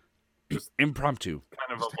be just impromptu,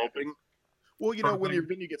 kind of eloping. Well, you know, when your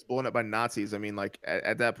venue gets blown up by Nazis, I mean, like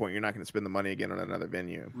at that point, you're not going to spend the money again on another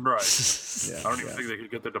venue. Right. Yeah, I don't even think they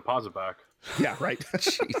could get their deposit back. Yeah, right.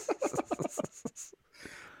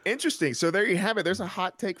 Interesting. So there you have it. There's a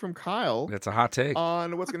hot take from Kyle. That's a hot take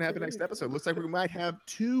on what's going to happen next episode. Looks like we might have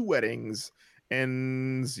 2 weddings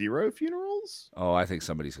and 0 funerals. Oh, I think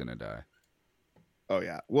somebody's going to die. Oh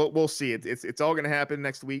yeah. We'll see. It's all going to happen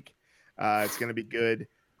next week. It's going to be good.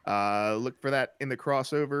 Look for that in the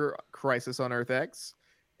crossover Crisis on Earth X,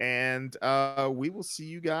 and we will see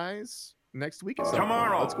you guys next week.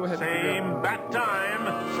 Tomorrow, let's go ahead. Same bat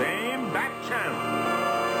time, same bat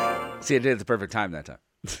channel. See, I did it at the perfect time that time.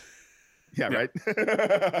 Yeah, right.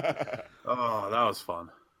 Oh, that was fun.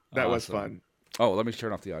 That was fun. Oh, let me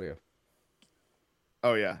turn off the audio.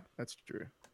 Oh yeah, that's true.